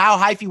framework of how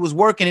Hyphy was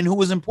working and who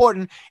was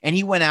important. And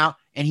he went out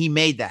and he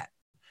made that.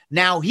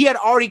 Now he had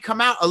already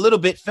come out a little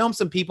bit, filmed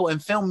some people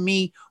and filmed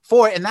me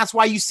for it. And that's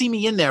why you see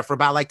me in there for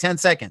about 10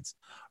 seconds.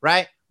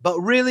 Right.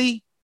 But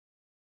really,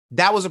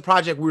 that was a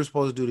project we were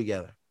supposed to do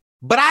together.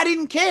 But I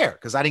didn't care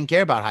because I didn't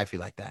care about Hyphy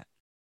like that.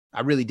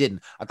 I really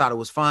didn't. I thought it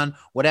was fun,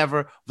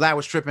 whatever. Vlad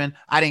was tripping.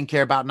 I didn't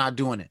care about not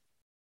doing it.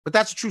 But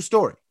that's a true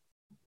story.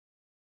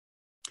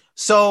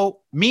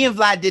 So me and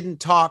Vlad didn't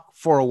talk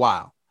for a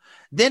while.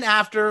 Then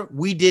after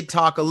we did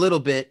talk a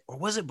little bit, or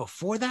was it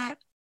before that?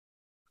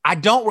 I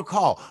don't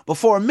recall. But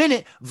for a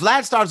minute,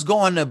 Vlad starts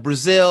going to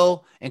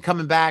Brazil and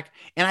coming back.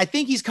 And I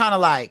think he's kind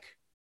of like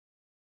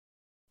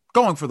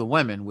going for the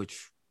women,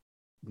 which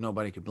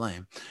nobody could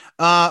blame.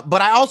 But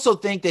I also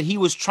think that he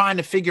was trying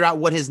to figure out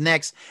what his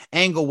next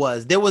angle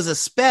was. There was a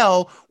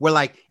spell where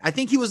I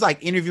think he was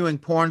interviewing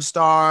porn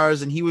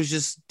stars and he was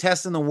just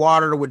testing the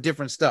water with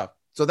different stuff.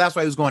 So that's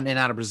why he was going in and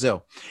out of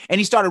Brazil. And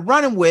he started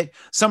running with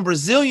some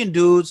Brazilian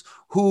dudes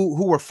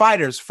who were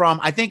fighters from,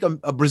 I think,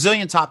 a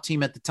Brazilian top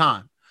team at the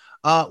time.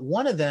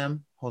 One of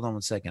them, Hold on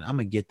one second. I'm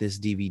gonna get this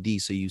DVD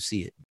so you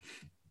see it.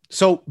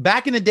 So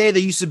back in the day,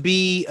 there used to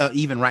be,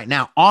 even right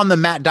now,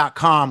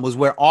 onthemat.com was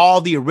where all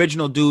the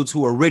original dudes who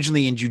were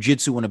originally in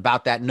jiu-jitsu and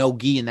about that no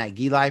gi and that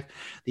gi life,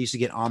 they used to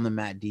get on the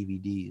mat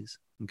DVDs.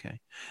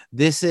 Okay.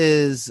 This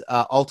is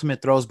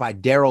Ultimate Throws by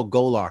Daryl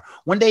Golar.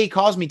 One day he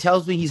calls me,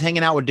 tells me he's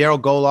hanging out with Daryl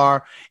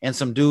Golar and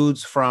some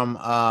dudes from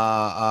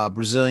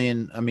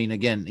Brazilian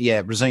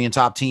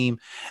top team,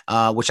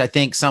 which I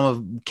think some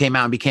of came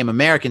out and became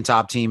American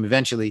top team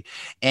eventually.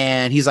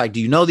 And he's like,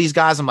 do you know these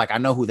guys? I'm like, I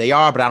know who they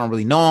are, but I don't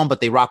really know them,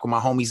 but they rock with my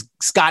homies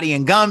Scotty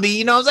and Gumby.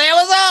 You know what I'm saying?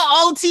 What's up,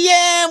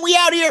 OTM? We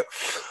out here.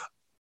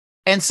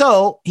 And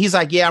so he's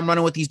like, yeah, I'm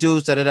running with these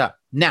dudes. Da-da-da.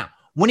 Now,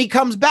 when he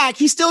comes back,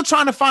 he's still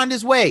trying to find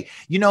his way.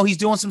 You know, he's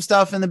doing some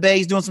stuff in the Bay.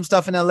 He's doing some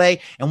stuff in LA.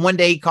 And one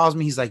day he calls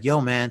me. He's like,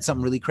 yo, man,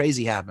 something really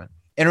crazy happened.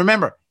 And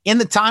remember, in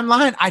the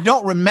timeline, I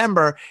don't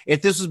remember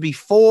if this was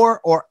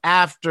before or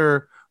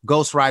after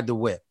Ghost Ride the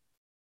Whip.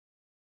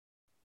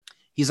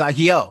 He's like,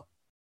 yo,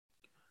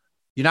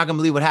 you're not going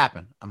to believe what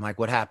happened. I'm like,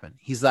 what happened?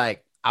 He's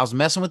like, I was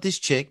messing with this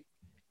chick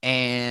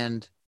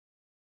and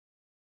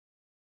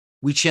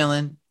we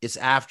chilling. It's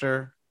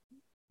after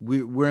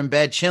we're in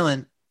bed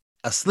chilling,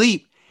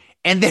 asleep.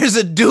 And there's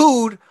a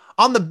dude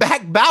on the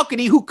back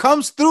balcony who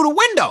comes through the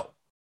window.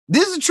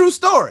 This is a true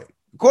story,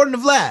 according to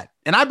Vlad.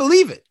 And I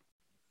believe it.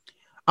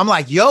 I'm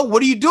like, yo,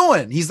 what are you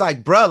doing? He's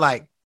like, bruh,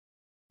 like,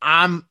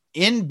 I'm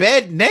in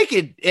bed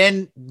naked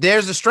and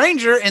there's a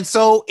stranger. And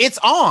so it's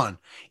on.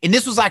 And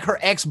this was like her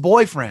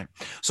ex-boyfriend.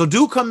 So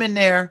dude come in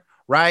there,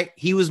 right?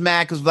 He was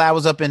mad because Vlad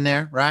was up in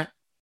there, right?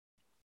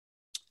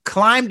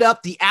 Climbed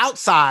up the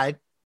outside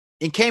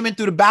and came in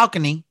through the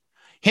balcony.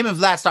 Him and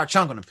Vlad start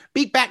chunking him.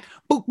 Beat back,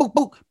 boop, boop,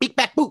 boop, beat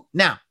back, boop.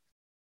 Now,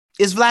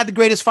 is Vlad the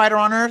greatest fighter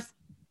on earth?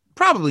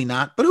 Probably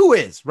not, but who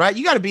is, right?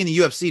 You got to be in the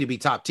UFC to be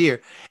top tier.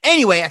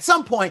 Anyway, at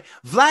some point,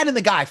 Vlad and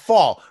the guy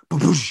fall,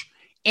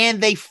 and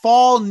they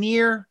fall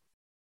near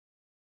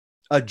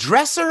a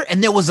dresser,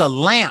 and there was a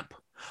lamp.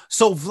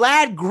 So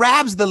Vlad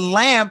grabs the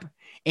lamp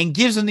and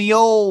gives him the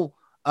old,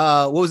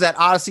 what was that,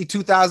 Odyssey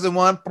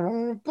 2001?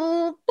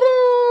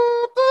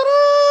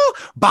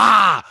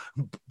 Bah,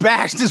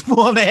 bashed this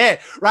fool on the head,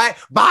 right?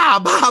 Bah,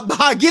 bah,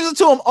 bah, gives it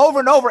to him over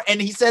and over.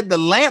 And he said the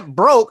lamp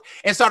broke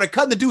and started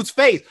cutting the dude's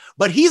face.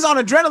 But he's on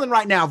adrenaline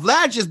right now.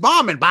 Vlad's just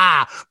bombing,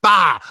 bah,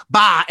 bah,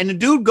 bah. And the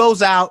dude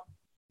goes out.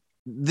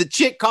 The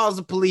chick calls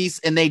the police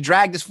and they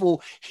drag this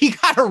fool. He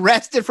got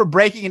arrested for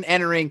breaking and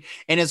entering,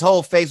 and his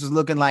whole face was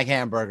looking like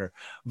hamburger.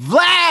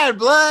 Vlad,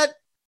 blood,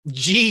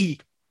 G.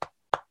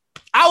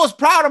 I was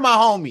proud of my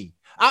homie.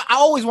 I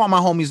always want my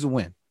homies to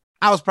win.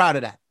 I was proud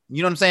of that.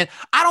 You know what I'm saying?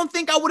 I don't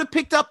think I would have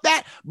picked up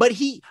that, but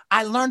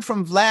I learned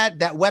from Vlad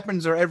that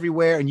weapons are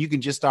everywhere and you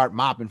can just start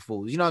mopping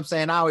fools. You know what I'm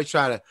saying? I always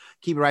try to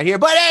keep it right here,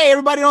 but hey,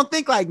 everybody don't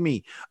think like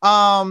me.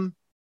 And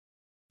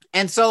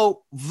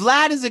so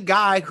Vlad is a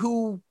guy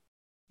who,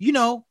 you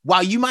know,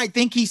 while you might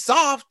think he's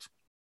soft,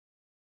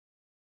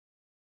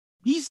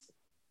 he's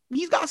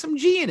got some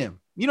G in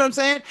him. You know what I'm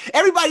saying?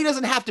 Everybody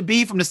doesn't have to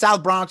be from the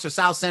South Bronx or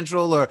South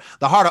Central or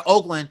the heart of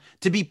Oakland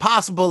to be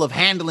possible of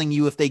handling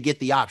you if they get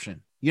the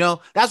option. You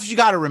know, that's what you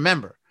got to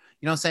remember.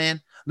 You know what I'm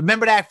saying?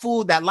 Remember that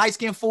fool, that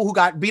light-skinned fool who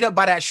got beat up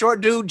by that short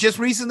dude just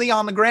recently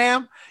on the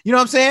gram? You know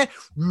what I'm saying?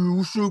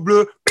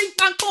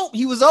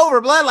 He was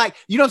over, blood. Like,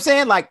 you know what I'm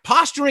saying? Like,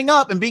 posturing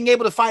up and being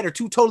able to fight are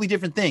two totally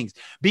different things.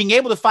 Being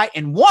able to fight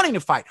and wanting to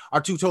fight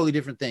are two totally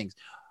different things.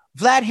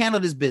 Vlad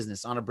handled his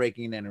business on a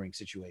breaking and entering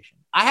situation.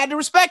 I had to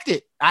respect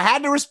it.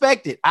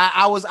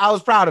 I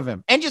was proud of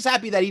him and just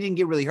happy that he didn't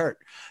get really hurt.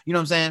 You know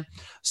what I'm saying?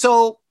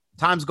 So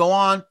times go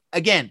on.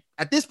 Again,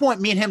 at this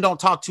point, me and him don't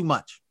talk too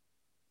much.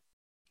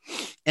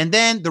 And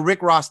then the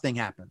Rick Ross thing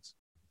happens.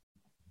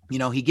 You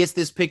know, he gets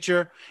this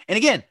picture. And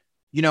again,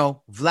 you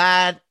know,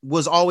 Vlad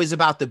was always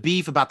about the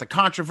beef, about the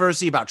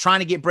controversy, about trying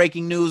to get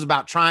breaking news,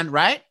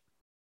 right?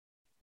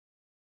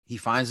 He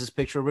finds this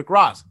picture of Rick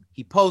Ross.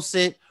 He posts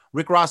it.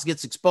 Rick Ross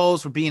gets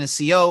exposed for being a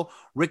CO.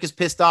 Rick is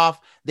pissed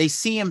off. They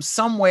see him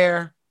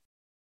somewhere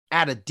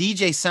at a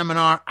DJ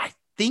seminar. I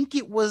think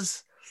it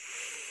was,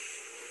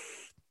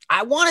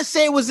 I want to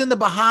say it was in the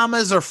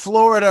Bahamas or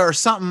Florida or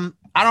something.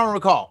 I don't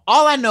recall.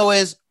 All I know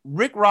is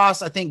Rick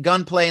Ross, I think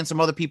Gunplay and some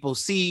other people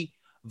see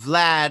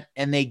Vlad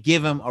and they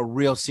give him a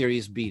real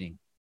serious beating.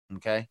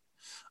 Okay.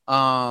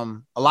 A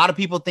lot of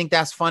people think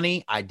that's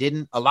funny. I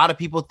didn't. A lot of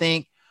people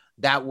think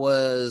that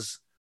was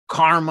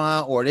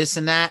karma or this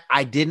and that.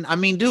 I didn't. I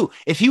mean, dude,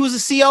 if he was a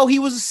CO, he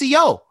was a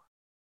CO,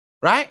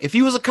 right? If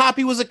he was a cop,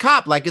 he was a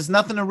cop. Like, it's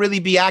nothing to really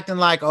be acting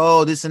like,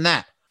 oh, this and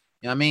that.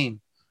 You know what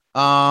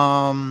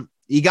I mean?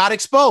 He got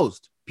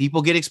exposed.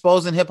 People get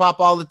exposed in hip hop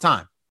all the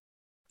time.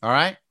 All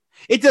right.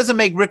 It doesn't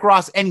make Rick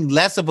Ross any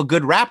less of a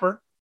good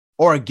rapper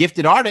or a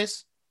gifted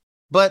artist,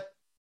 but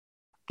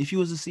if he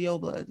was a CO,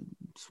 blood,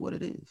 that's what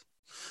it is.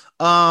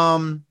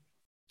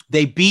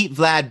 They beat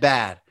Vlad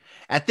bad.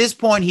 At this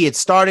point, he had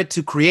started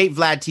to create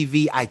Vlad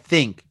TV, I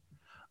think.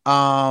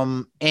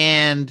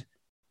 And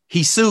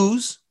he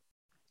sues,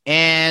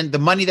 and the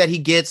money that he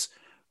gets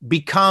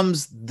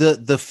becomes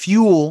the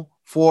fuel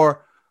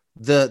for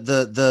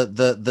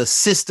the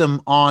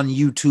system on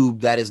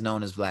YouTube that is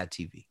known as Vlad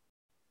TV.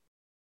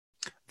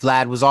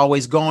 Vlad was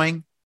always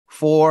going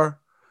for,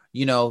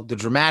 you know, the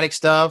dramatic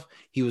stuff.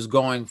 He was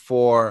going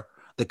for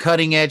the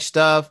cutting edge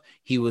stuff.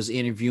 He was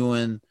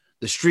interviewing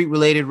the street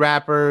related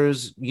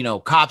rappers, you know,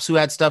 cops who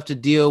had stuff to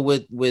deal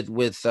with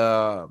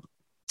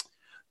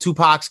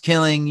Tupac's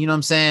killing, you know what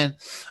I'm saying?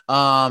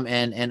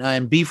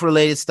 And beef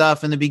related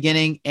stuff in the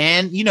beginning.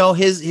 And, you know,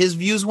 his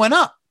views went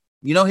up.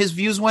 You know, his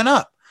views went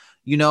up.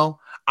 You know,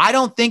 I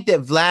don't think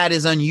that Vlad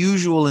is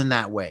unusual in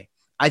that way.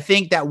 I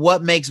think that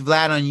what makes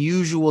Vlad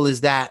unusual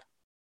is that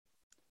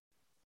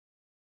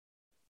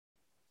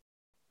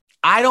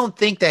I don't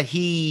think that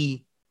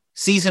he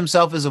sees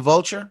himself as a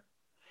vulture.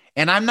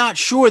 And I'm not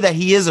sure that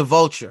he is a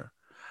vulture.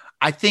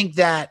 I think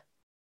that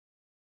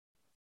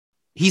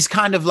he's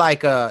kind of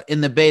like in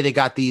the Bay, they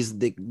got the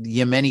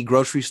Yemeni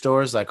grocery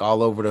stores like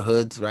all over the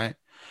hoods, right?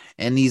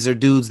 And these are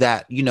dudes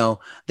that, you know,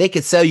 they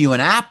could sell you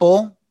an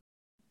apple,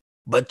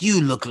 but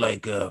you look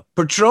like a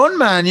Patron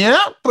man,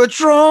 yeah?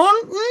 Patron,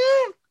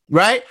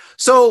 right?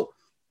 So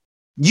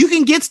you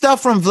can get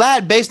stuff from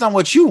Vlad based on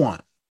what you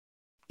want.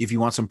 If you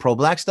want some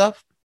pro-black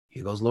stuff,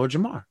 here goes Lord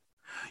Jamar.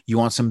 You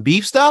want some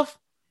beef stuff?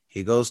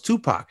 Here goes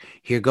Tupac.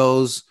 Here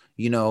goes,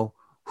 you know,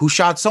 who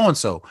shot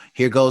so-and-so.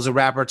 Here goes a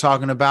rapper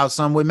talking about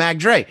some with Mac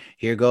Dre.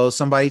 Here goes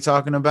somebody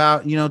talking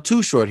about, you know,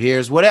 Too Short.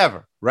 Here's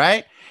whatever,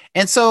 right?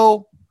 And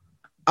so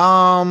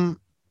I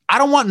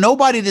don't want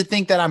nobody to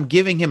think that I'm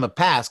giving him a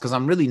pass, because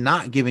I'm really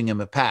not giving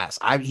him a pass.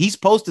 He's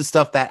posted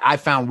stuff that I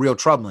found real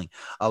troubling,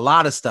 a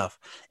lot of stuff.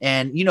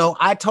 And, you know,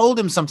 I told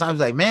him sometimes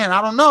like, man,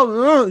 I don't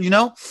know, you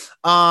know?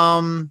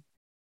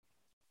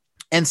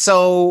 And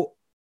so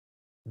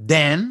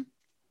then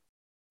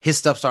his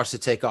stuff starts to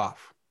take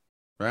off,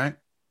 right?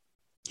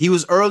 He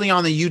was early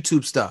on the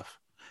YouTube stuff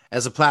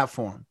as a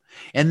platform.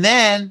 And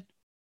then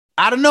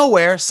out of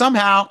nowhere,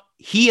 somehow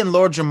he and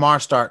Lord Jamar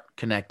start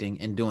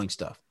connecting and doing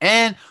stuff.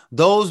 And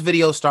those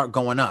videos start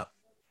going up.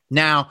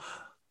 Now,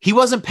 he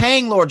wasn't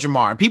paying Lord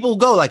Jamar. And people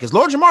go like, is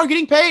Lord Jamar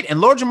getting paid?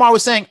 And Lord Jamar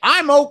was saying,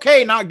 I'm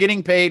okay not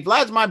getting paid.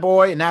 Vlad's my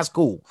boy, and that's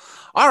cool.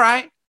 All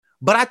right.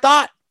 But I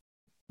thought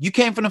you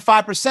came from the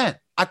 5%.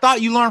 I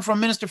thought you learned from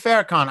Minister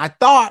Farrakhan. I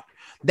thought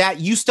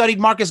that you studied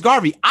Marcus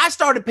Garvey. I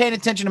started paying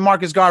attention to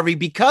Marcus Garvey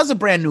because of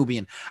Brand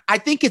Nubian. I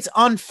think it's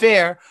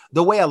unfair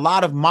the way a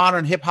lot of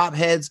modern hip hop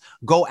heads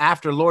go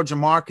after Lord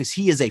Jamar, because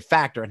he is a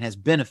factor and has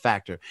been a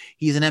factor.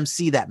 He's an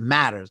MC that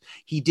matters.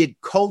 He did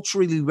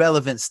culturally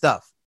relevant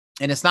stuff.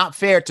 And it's not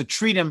fair to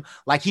treat him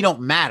like he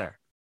don't matter,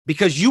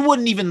 because you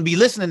wouldn't even be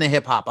listening to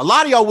hip hop. A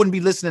lot of y'all wouldn't be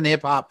listening to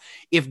hip hop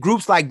if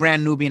groups like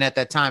Brand Nubian at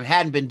that time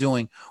hadn't been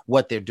doing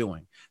what they're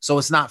doing. So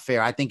it's not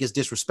fair. I think it's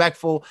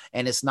disrespectful,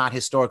 and it's not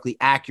historically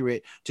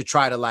accurate to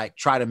try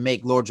to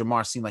make Lord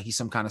Jamar seem like he's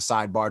some kind of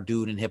sidebar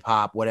dude in hip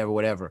hop,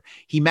 whatever.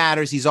 He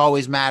matters. He's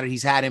always mattered.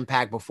 He's had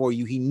impact before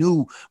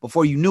you.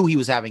 Before you knew he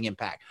was having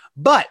impact.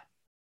 But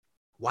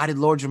why did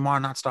Lord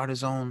Jamar not start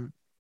his own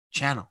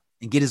channel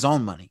and get his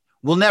own money?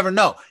 We'll never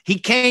know. He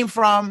came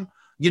from,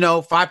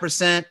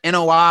 5%,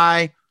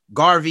 NOI,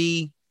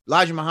 Garvey,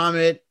 Elijah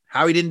Muhammad.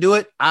 How he didn't do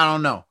it, I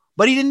don't know.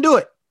 But he didn't do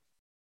it.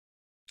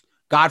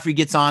 Godfrey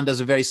gets on, does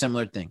a very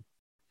similar thing.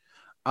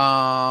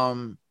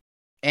 And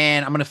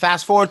I'm going to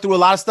fast forward through a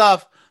lot of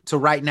stuff to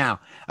right now.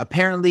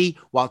 Apparently,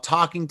 while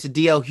talking to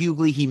DL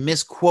Hughley, he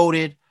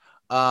misquoted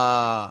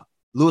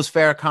Louis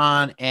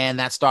Farrakhan, and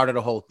that started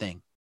a whole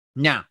thing.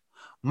 Now,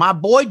 my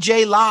boy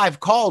J Live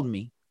called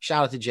me,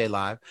 shout out to J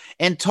Live,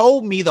 and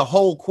told me the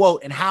whole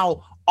quote and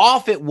how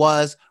off it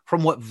was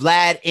from what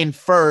Vlad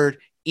inferred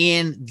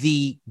in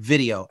the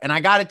video. And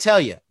I got to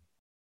tell you,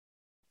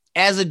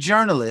 as a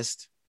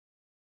journalist,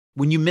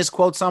 when you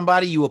misquote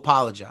somebody, you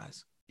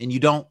apologize and you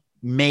don't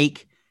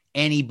make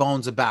any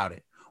bones about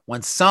it.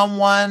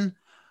 When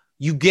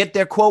you get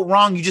their quote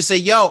wrong, you just say,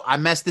 yo, I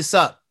messed this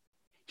up.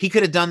 He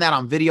could have done that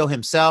on video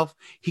himself.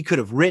 He could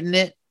have written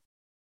it,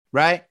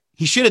 right?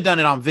 He should have done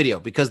it on video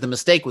because the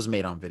mistake was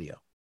made on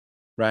video,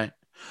 right?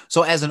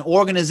 So as an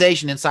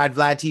organization inside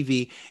Vlad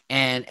TV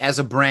and as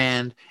a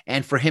brand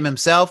and for him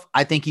himself,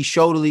 I think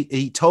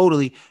he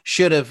totally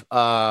should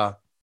have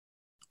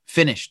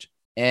finished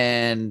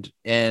and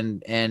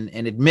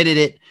admitted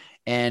it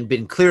and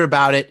been clear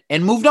about it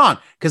and moved on,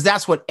 because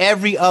that's what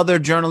every other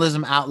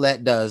journalism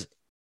outlet does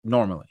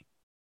normally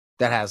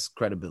that has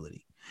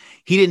credibility.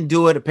 He didn't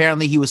do it.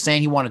 Apparently he was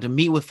saying he wanted to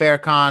meet with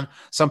Farrakhan.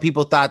 Some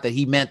people thought that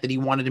he meant that he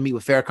wanted to meet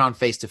with Farrakhan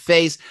face to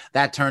face.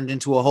 That turned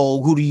into a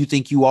whole, who do you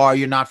think you are?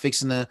 You're not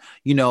fixing to,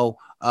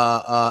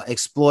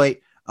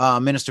 exploit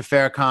Minister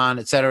Farrakhan,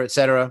 et cetera, et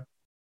cetera.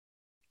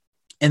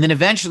 And then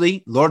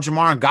eventually, Lord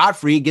Jamar and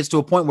Godfrey gets to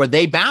a point where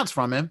they bounce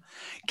from him.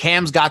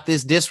 Cam's got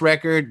this diss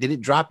record. Did it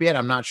drop yet?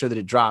 I'm not sure that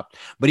it dropped.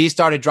 But he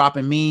started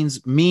dropping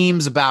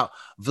memes about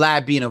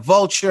Vlad being a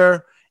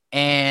vulture.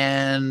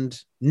 And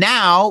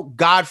now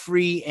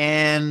Godfrey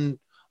and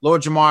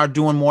Lord Jamar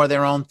doing more of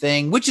their own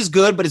thing, which is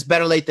good, but it's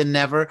better late than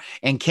never.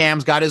 And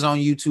Cam's got his own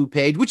YouTube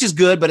page, which is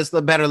good, but it's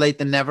better late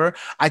than never.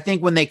 I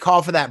think when they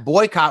call for that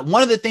boycott,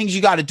 one of the things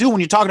you got to do when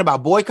you're talking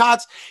about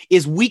boycotts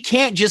is we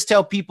can't just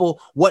tell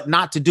people what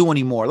not to do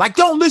anymore. Like,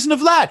 don't listen to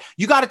Vlad.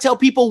 You got to tell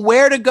people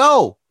where to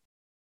go.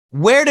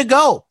 Where to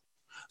go.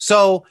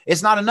 So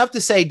it's not enough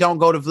to say, don't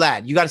go to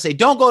Vlad. You got to say,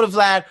 don't go to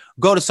Vlad,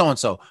 go to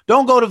so-and-so.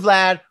 Don't go to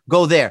Vlad,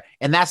 go there.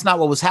 And that's not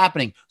what was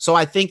happening. So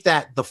I think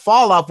that the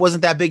fall off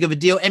wasn't that big of a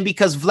deal. And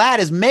because Vlad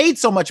has made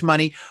so much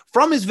money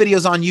from his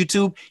videos on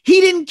YouTube, he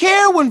didn't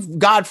care when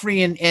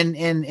Godfrey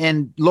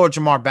and Lord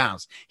Jamar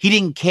bounced. He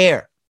didn't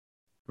care.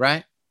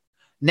 Right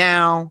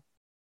now,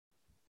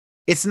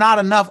 it's not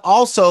enough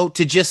also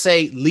to just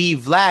say leave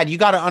Vlad. You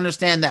got to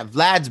understand that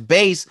Vlad's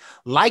base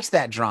likes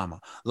that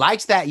drama,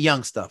 likes that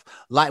young stuff.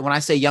 Like when I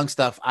say young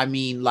stuff, I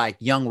mean like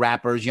young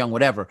rappers, young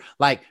whatever.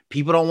 Like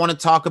people don't want to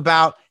talk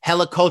about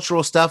hella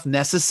cultural stuff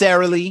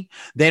necessarily.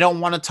 They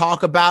don't want to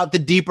talk about the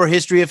deeper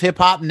history of hip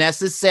hop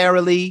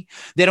necessarily.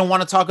 They don't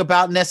want to talk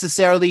about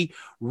necessarily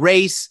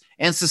race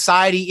and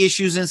society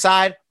issues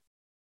inside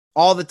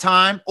all the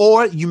time,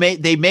 or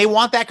they may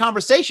want that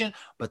conversation,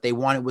 but they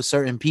want it with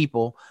certain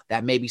people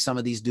that maybe some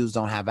of these dudes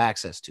don't have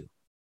access to.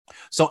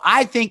 So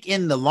I think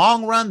in the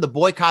long run, the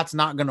boycott's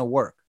not going to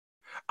work.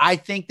 I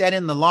think that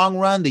in the long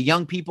run, the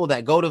young people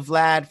that go to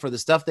Vlad for the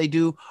stuff they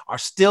do are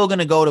still going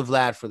to go to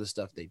Vlad for the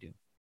stuff they do.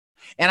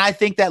 And I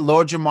think that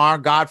Lord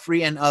Jamar,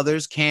 Godfrey, and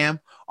others,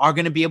 Cam, are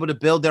going to be able to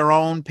build their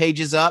own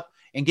pages up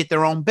and get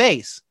their own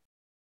base.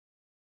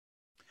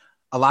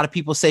 A lot of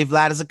people say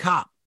Vlad is a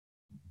cop.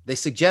 They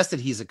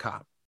suggested he's a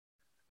cop.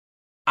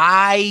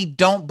 I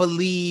don't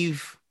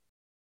believe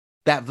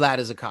that Vlad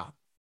is a cop.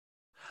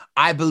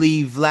 I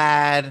believe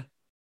Vlad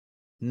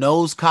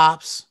knows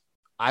cops.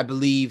 I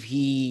believe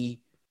he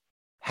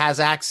has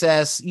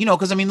access,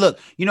 because I mean, look,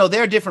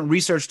 there are different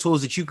research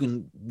tools that you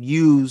can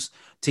use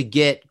to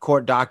get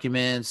court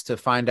documents, to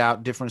find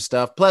out different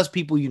stuff. Plus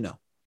people,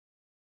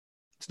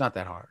 it's not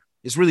that hard.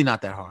 It's really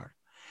not that hard.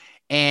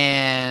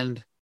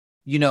 And,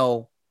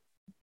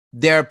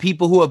 there are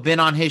people who have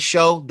been on his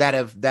show that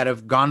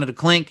have gone to the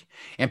clink,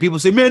 and people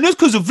say, man, that's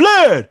because of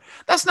Vlad.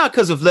 That's not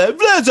because of Vlad.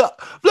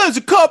 Vlad's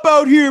a cop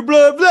out here,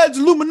 blood. Vlad's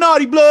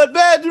Illuminati, blood.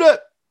 Vlad.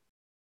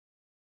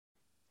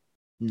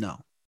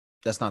 No,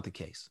 that's not the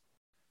case.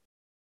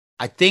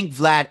 I think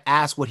Vlad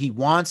asks what he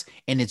wants,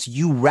 and it's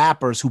you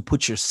rappers who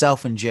put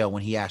yourself in jail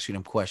when he asks you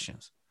them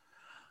questions.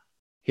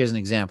 Here's an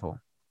example.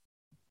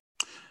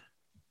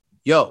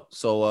 Yo,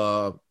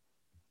 so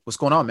what's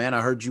going on, man?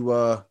 I heard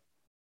you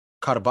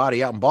caught a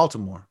body out in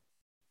Baltimore.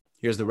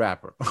 Here's the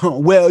rapper.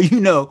 Well,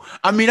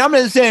 I'm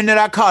not saying that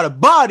I caught a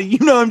body. You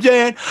know what I'm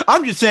saying?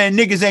 I'm just saying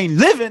niggas ain't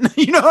living.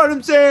 You know what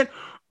I'm saying?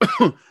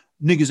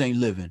 Niggas ain't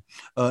living.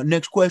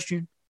 Next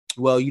question.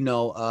 Well,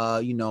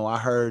 I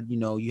heard,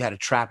 you had a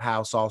trap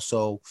house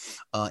also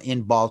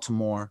in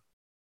Baltimore.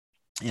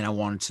 And I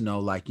wanted to know,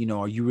 like,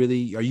 are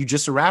you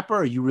just a rapper?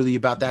 Or are you really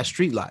about that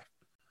street life?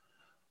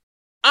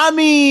 I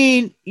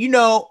mean,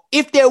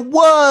 if there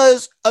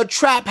was a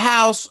trap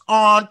house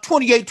on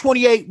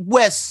 2828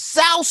 West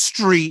South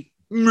Street,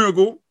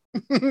 nigga,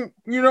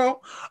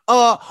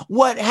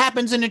 what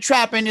happens in the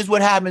trapping is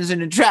what happens in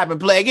the trapping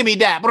play. Give me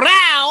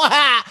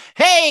that.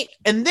 Hey,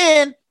 and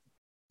then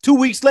 2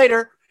 weeks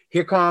later,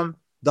 here come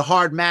the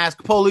hard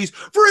mask police.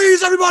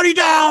 Freeze everybody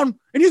down.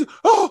 And he's,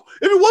 oh,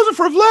 if it wasn't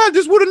for Vlad,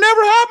 this would have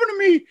never happened to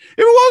me. If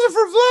it wasn't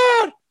for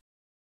Vlad.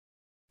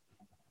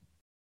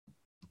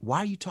 Why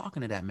are you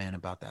talking to that man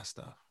about that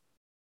stuff?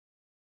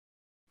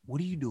 What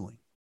are you doing?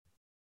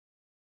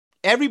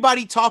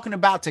 Everybody talking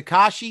about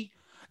Tekashi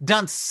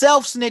done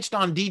self-snitched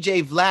on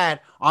DJ Vlad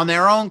on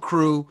their own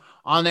crew,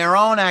 on their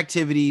own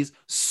activities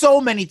so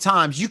many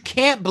times. You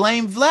can't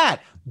blame Vlad.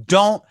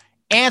 Don't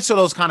answer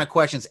those kind of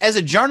questions. As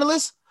a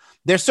journalist,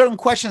 there's certain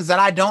questions that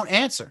I don't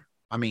answer.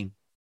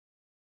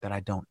 That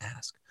I don't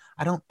ask.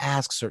 I don't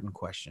ask certain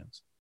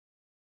questions.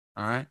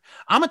 All right.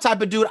 I'm a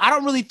type of dude, I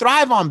don't really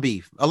thrive on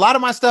beef. A lot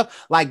of my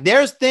stuff, like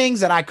there's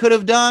things that I could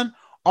have done,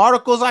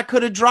 articles I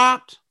could have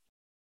dropped.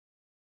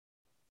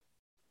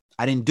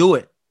 I didn't do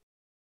it.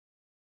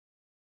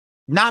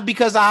 Not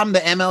because I'm the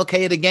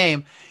MLK of the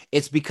game.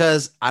 It's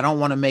because I don't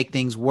want to make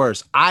things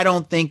worse. I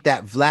don't think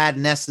that Vlad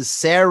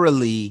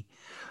necessarily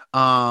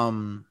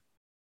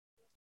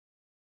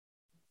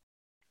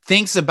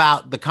thinks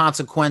about the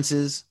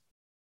consequences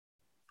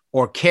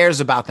or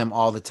cares about them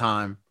all the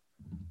time,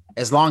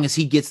 as long as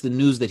he gets the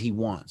news that he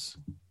wants.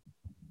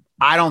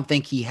 I don't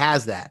think he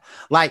has that.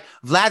 Like,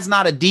 Vlad's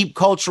not a deep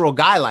cultural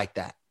guy like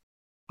that.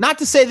 Not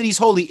to say that he's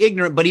wholly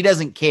ignorant, but he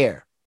doesn't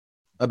care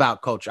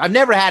about culture. I've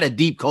never had a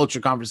deep culture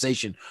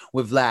conversation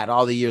with Vlad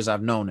all the years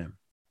I've known him.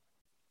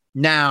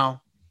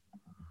 Now,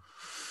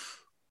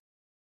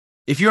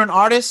 if you're an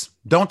artist,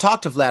 don't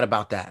talk to Vlad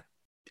about that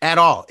at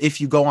all if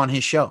you go on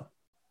his show.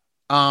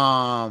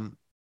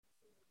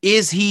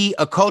 Is he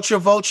a culture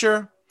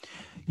vulture?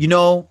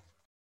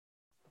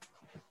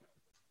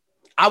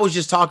 I was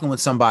just talking with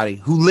somebody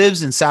who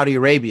lives in Saudi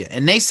Arabia,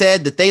 and they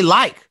said that they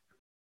like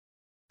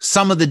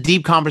some of the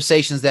deep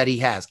conversations that he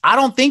has. I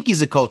don't think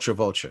he's a culture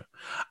vulture.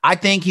 I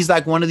think he's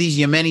like one of these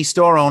Yemeni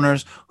store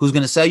owners who's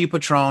going to sell you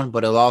Patron,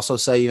 but he'll also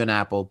sell you an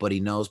apple, but he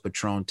knows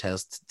Patron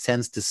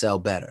tends to sell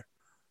better,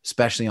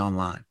 especially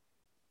online.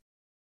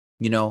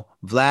 You know,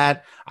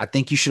 Vlad, I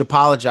think you should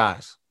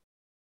apologize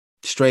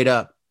straight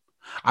up.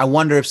 I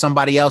wonder if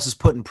somebody else is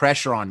putting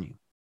pressure on you.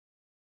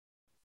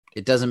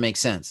 It doesn't make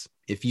sense.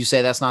 If you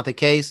say that's not the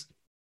case,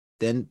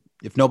 then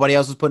if nobody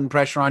else is putting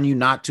pressure on you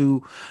not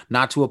to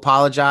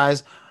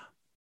apologize,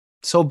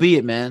 so be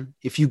it, man.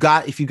 If you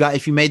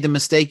made the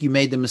mistake, you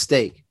made the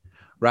mistake,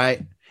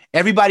 right?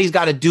 Everybody's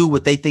got to do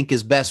what they think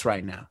is best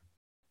right now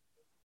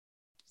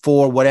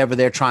for whatever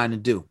they're trying to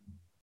do.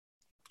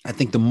 I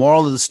think the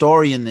moral of the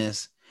story in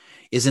this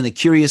is, in the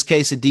curious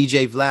case of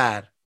DJ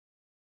Vlad,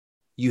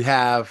 you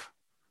have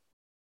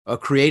a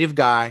creative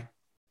guy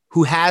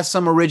who has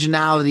some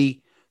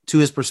originality to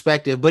his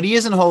perspective, but he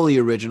isn't wholly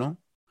original.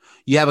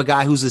 You have a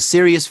guy who's a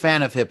serious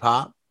fan of hip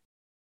hop,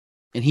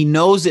 and he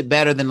knows it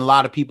better than a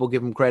lot of people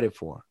give him credit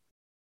for,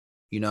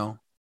 you know?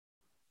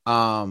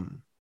 But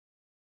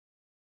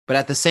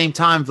at the same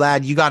time,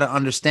 Vlad, you got to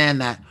understand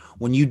that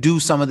when you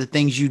do some of the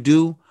things you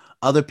do,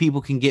 other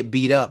people can get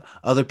beat up.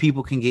 Other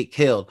people can get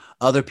killed.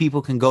 Other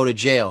people can go to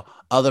jail.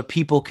 Other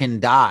people can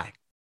die.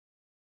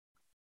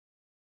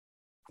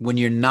 When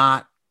you're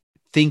not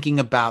thinking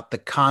about the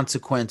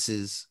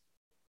consequences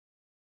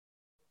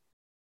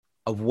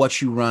of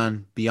what you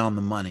run beyond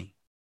the money.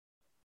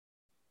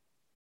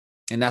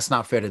 And that's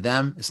not fair to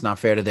them. It's not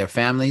fair to their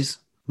families,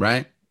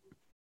 right?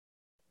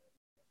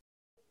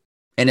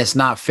 And it's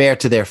not fair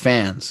to their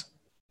fans,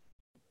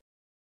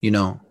 you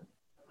know.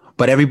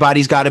 But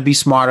everybody's got to be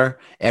smarter.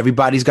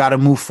 Everybody's got to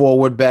move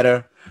forward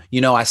better.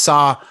 You know, I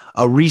saw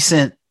a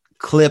recent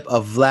clip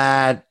of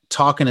Vlad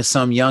talking to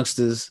some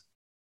youngsters,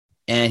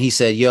 and he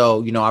said,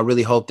 yo, you know, I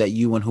really hope that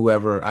you and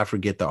whoever, I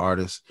forget the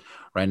artist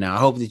right now, I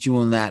hope that you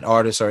and that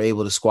artist are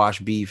able to squash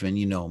beef and,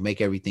 you know, make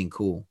everything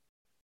cool.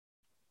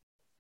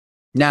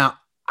 Now,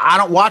 I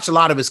don't watch a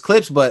lot of his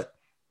clips, but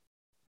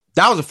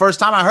that was the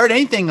first time I heard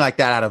anything like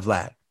that out of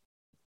Vlad.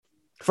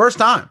 First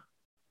time.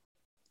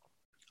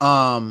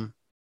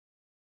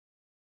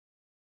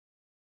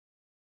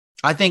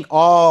 I think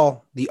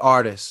all the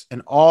artists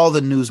and all the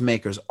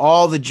newsmakers,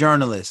 all the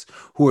journalists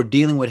who are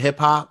dealing with hip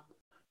hop,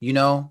 you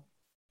know,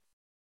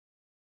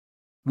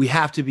 we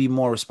have to be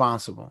more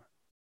responsible.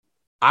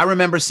 I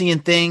remember seeing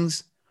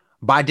things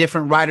by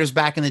different writers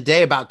back in the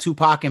day about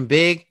Tupac and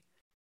Big,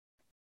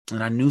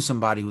 and I knew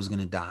somebody was going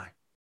to die.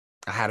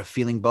 I had a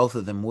feeling both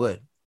of them would,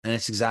 and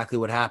it's exactly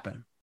what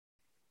happened.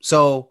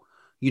 So,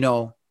 you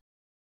know,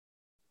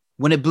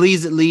 when it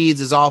bleeds, it leads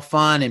is all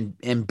fun,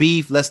 and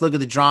beef, let's look at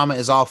the drama,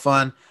 is all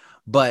fun.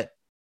 But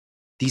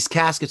these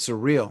caskets are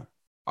real.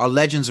 Our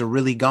legends are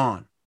really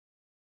gone.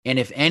 And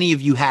if any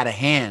of you had a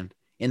hand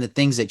in the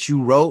things that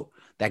you wrote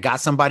that got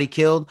somebody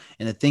killed,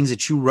 and the things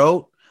that you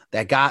wrote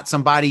that got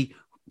somebody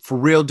for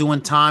real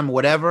doing time or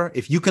whatever,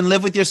 if you can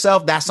live with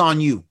yourself, that's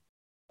on you.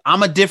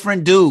 I'm a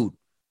different dude.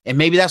 And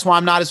maybe that's why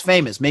I'm not as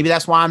famous. Maybe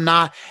that's why I'm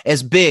not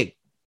as big.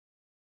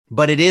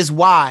 But it is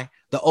why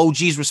the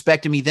OGs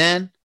respected me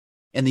then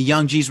and the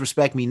young G's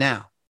respect me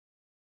now.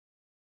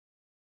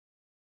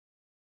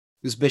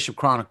 This is Bishop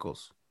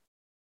Chronicles.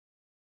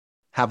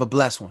 Have a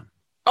blessed one.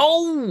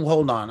 Oh,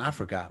 hold on. I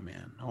forgot,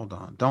 man. Hold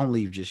on. Don't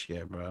leave just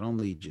yet, bro. Don't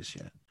leave just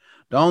yet.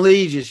 Don't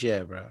leave just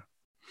yet, bro.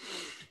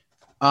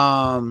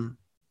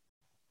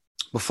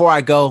 Before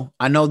I go,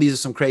 I know these are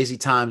some crazy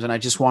times, and I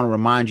just want to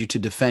remind you to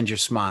defend your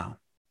smile.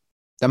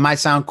 That might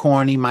sound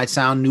corny, might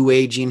sound new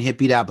agey and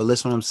hippied out, but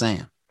listen what I'm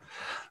saying.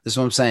 This is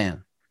what I'm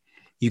saying.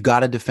 You got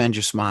to defend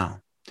your smile.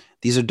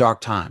 These are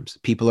dark times.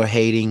 People are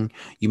hating.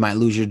 You might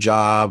lose your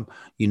job.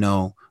 You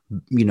know,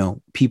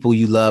 people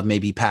you love may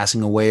be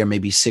passing away or may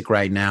be sick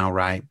right now,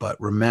 right? But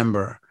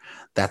remember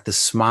that the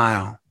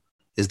smile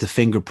is the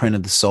fingerprint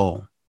of the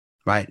soul,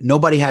 right?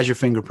 Nobody has your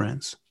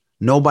fingerprints.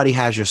 Nobody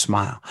has your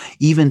smile.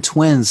 Even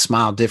twins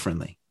smile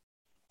differently,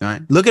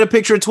 right? Look at a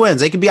picture of twins.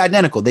 They can be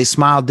identical. They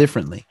smile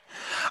differently.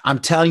 I'm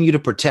telling you to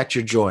protect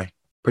your joy.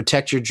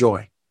 Protect your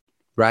joy,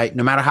 right?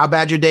 No matter how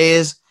bad your day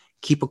is,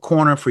 keep a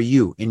corner for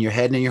you in your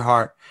head and in your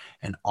heart,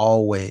 and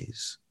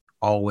always,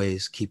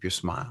 always keep your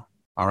smile.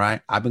 All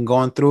right. I've been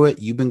going through it.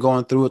 You've been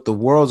going through it. The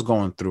world's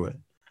going through it.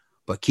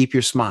 But keep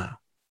your smile.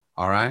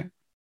 All right.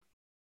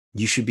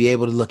 You should be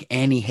able to look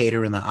any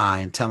hater in the eye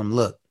and tell them,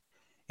 look,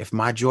 if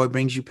my joy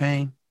brings you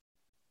pain,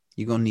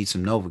 you're going to need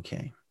some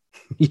Novocaine.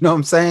 You know what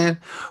I'm saying?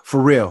 For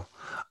real.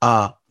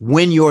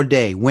 Win your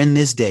day. Win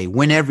this day.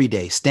 Win every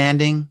day.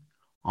 Standing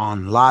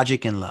on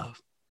logic and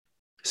love.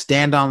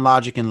 Stand on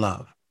logic and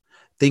love.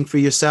 Think for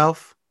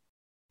yourself,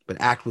 but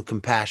act with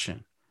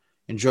compassion.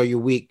 Enjoy your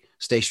week.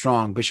 Stay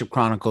strong. Bishop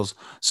Chronicles.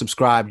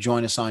 Subscribe.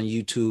 Join us on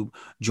YouTube.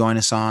 Join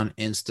us on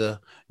Insta.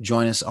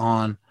 Join us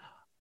on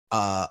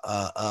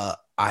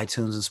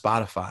iTunes and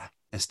Spotify.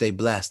 And stay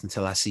blessed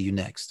until I see you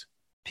next.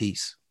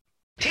 Peace.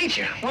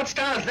 Teacher, what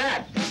style is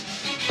that?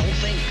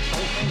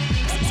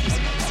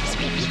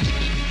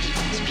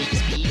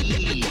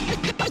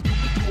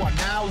 You are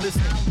now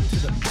listening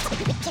to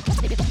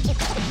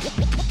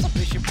the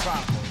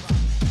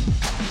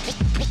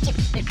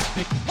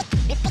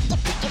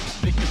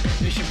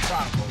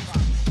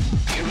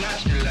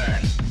much to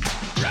learn.